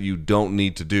tax that you don't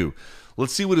need to do.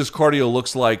 Let's see what his cardio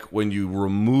looks like when you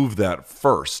remove that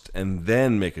first and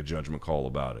then make a judgment call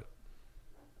about it.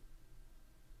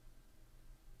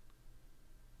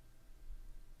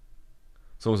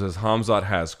 Someone says, Khamzat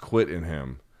has quit in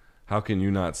him. How can you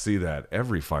not see that?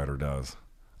 Every fighter does.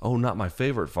 Oh, not my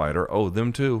favorite fighter. Oh,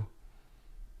 them too.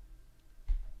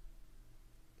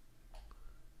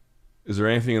 Is there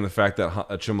anything in the fact that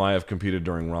Chimaev competed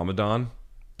during Ramadan?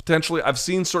 Potentially. I've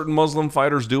seen certain Muslim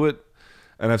fighters do it,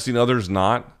 and I've seen others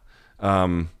not.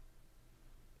 Karim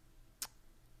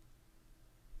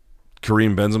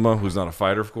Benzema, who's not a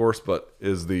fighter, of course, but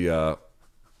is the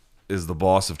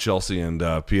boss of Chelsea and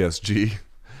PSG.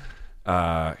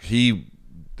 I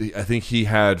think he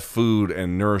had food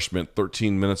and nourishment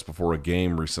 13 minutes before a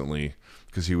game recently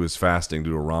because he was fasting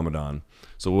due to Ramadan.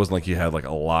 So it wasn't like he had like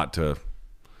a lot to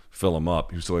fill him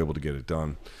up. He was still able to get it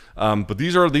done. But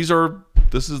this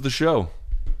is the show.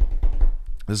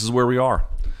 This is where we are.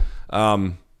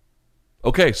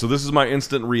 Okay, so this is my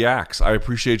instant reacts. I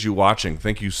appreciate you watching.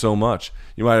 Thank you so much.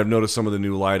 You might have noticed some of the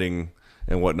new lighting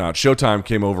and whatnot. Showtime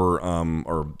came over,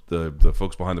 or the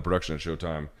folks behind the production at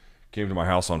Showtime came to my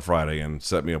house on Friday and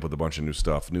set me up with a bunch of new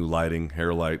stuff. New lighting,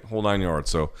 hair light, whole 9 yards.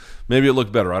 So maybe it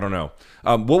looked better. I don't know.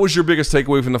 What was your biggest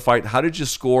takeaway from the fight? How did you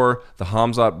score the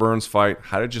Khamzat-Burns fight?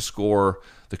 How did you score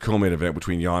the co-main event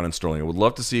between Jan and Sterling? I would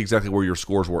love to see exactly where your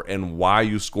scores were and why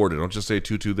you scored it. Don't just say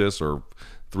 2-2 this or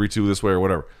 3-2 this way or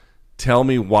whatever. Tell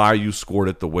me why you scored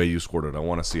it the way you scored it. I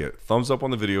want to see it. Thumbs up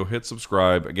on the video. Hit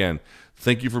subscribe. Again,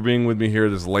 thank you for being with me here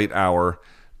this late hour.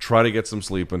 Try to get some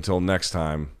sleep until next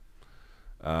time.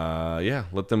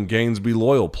 Let them gains be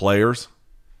loyal, players.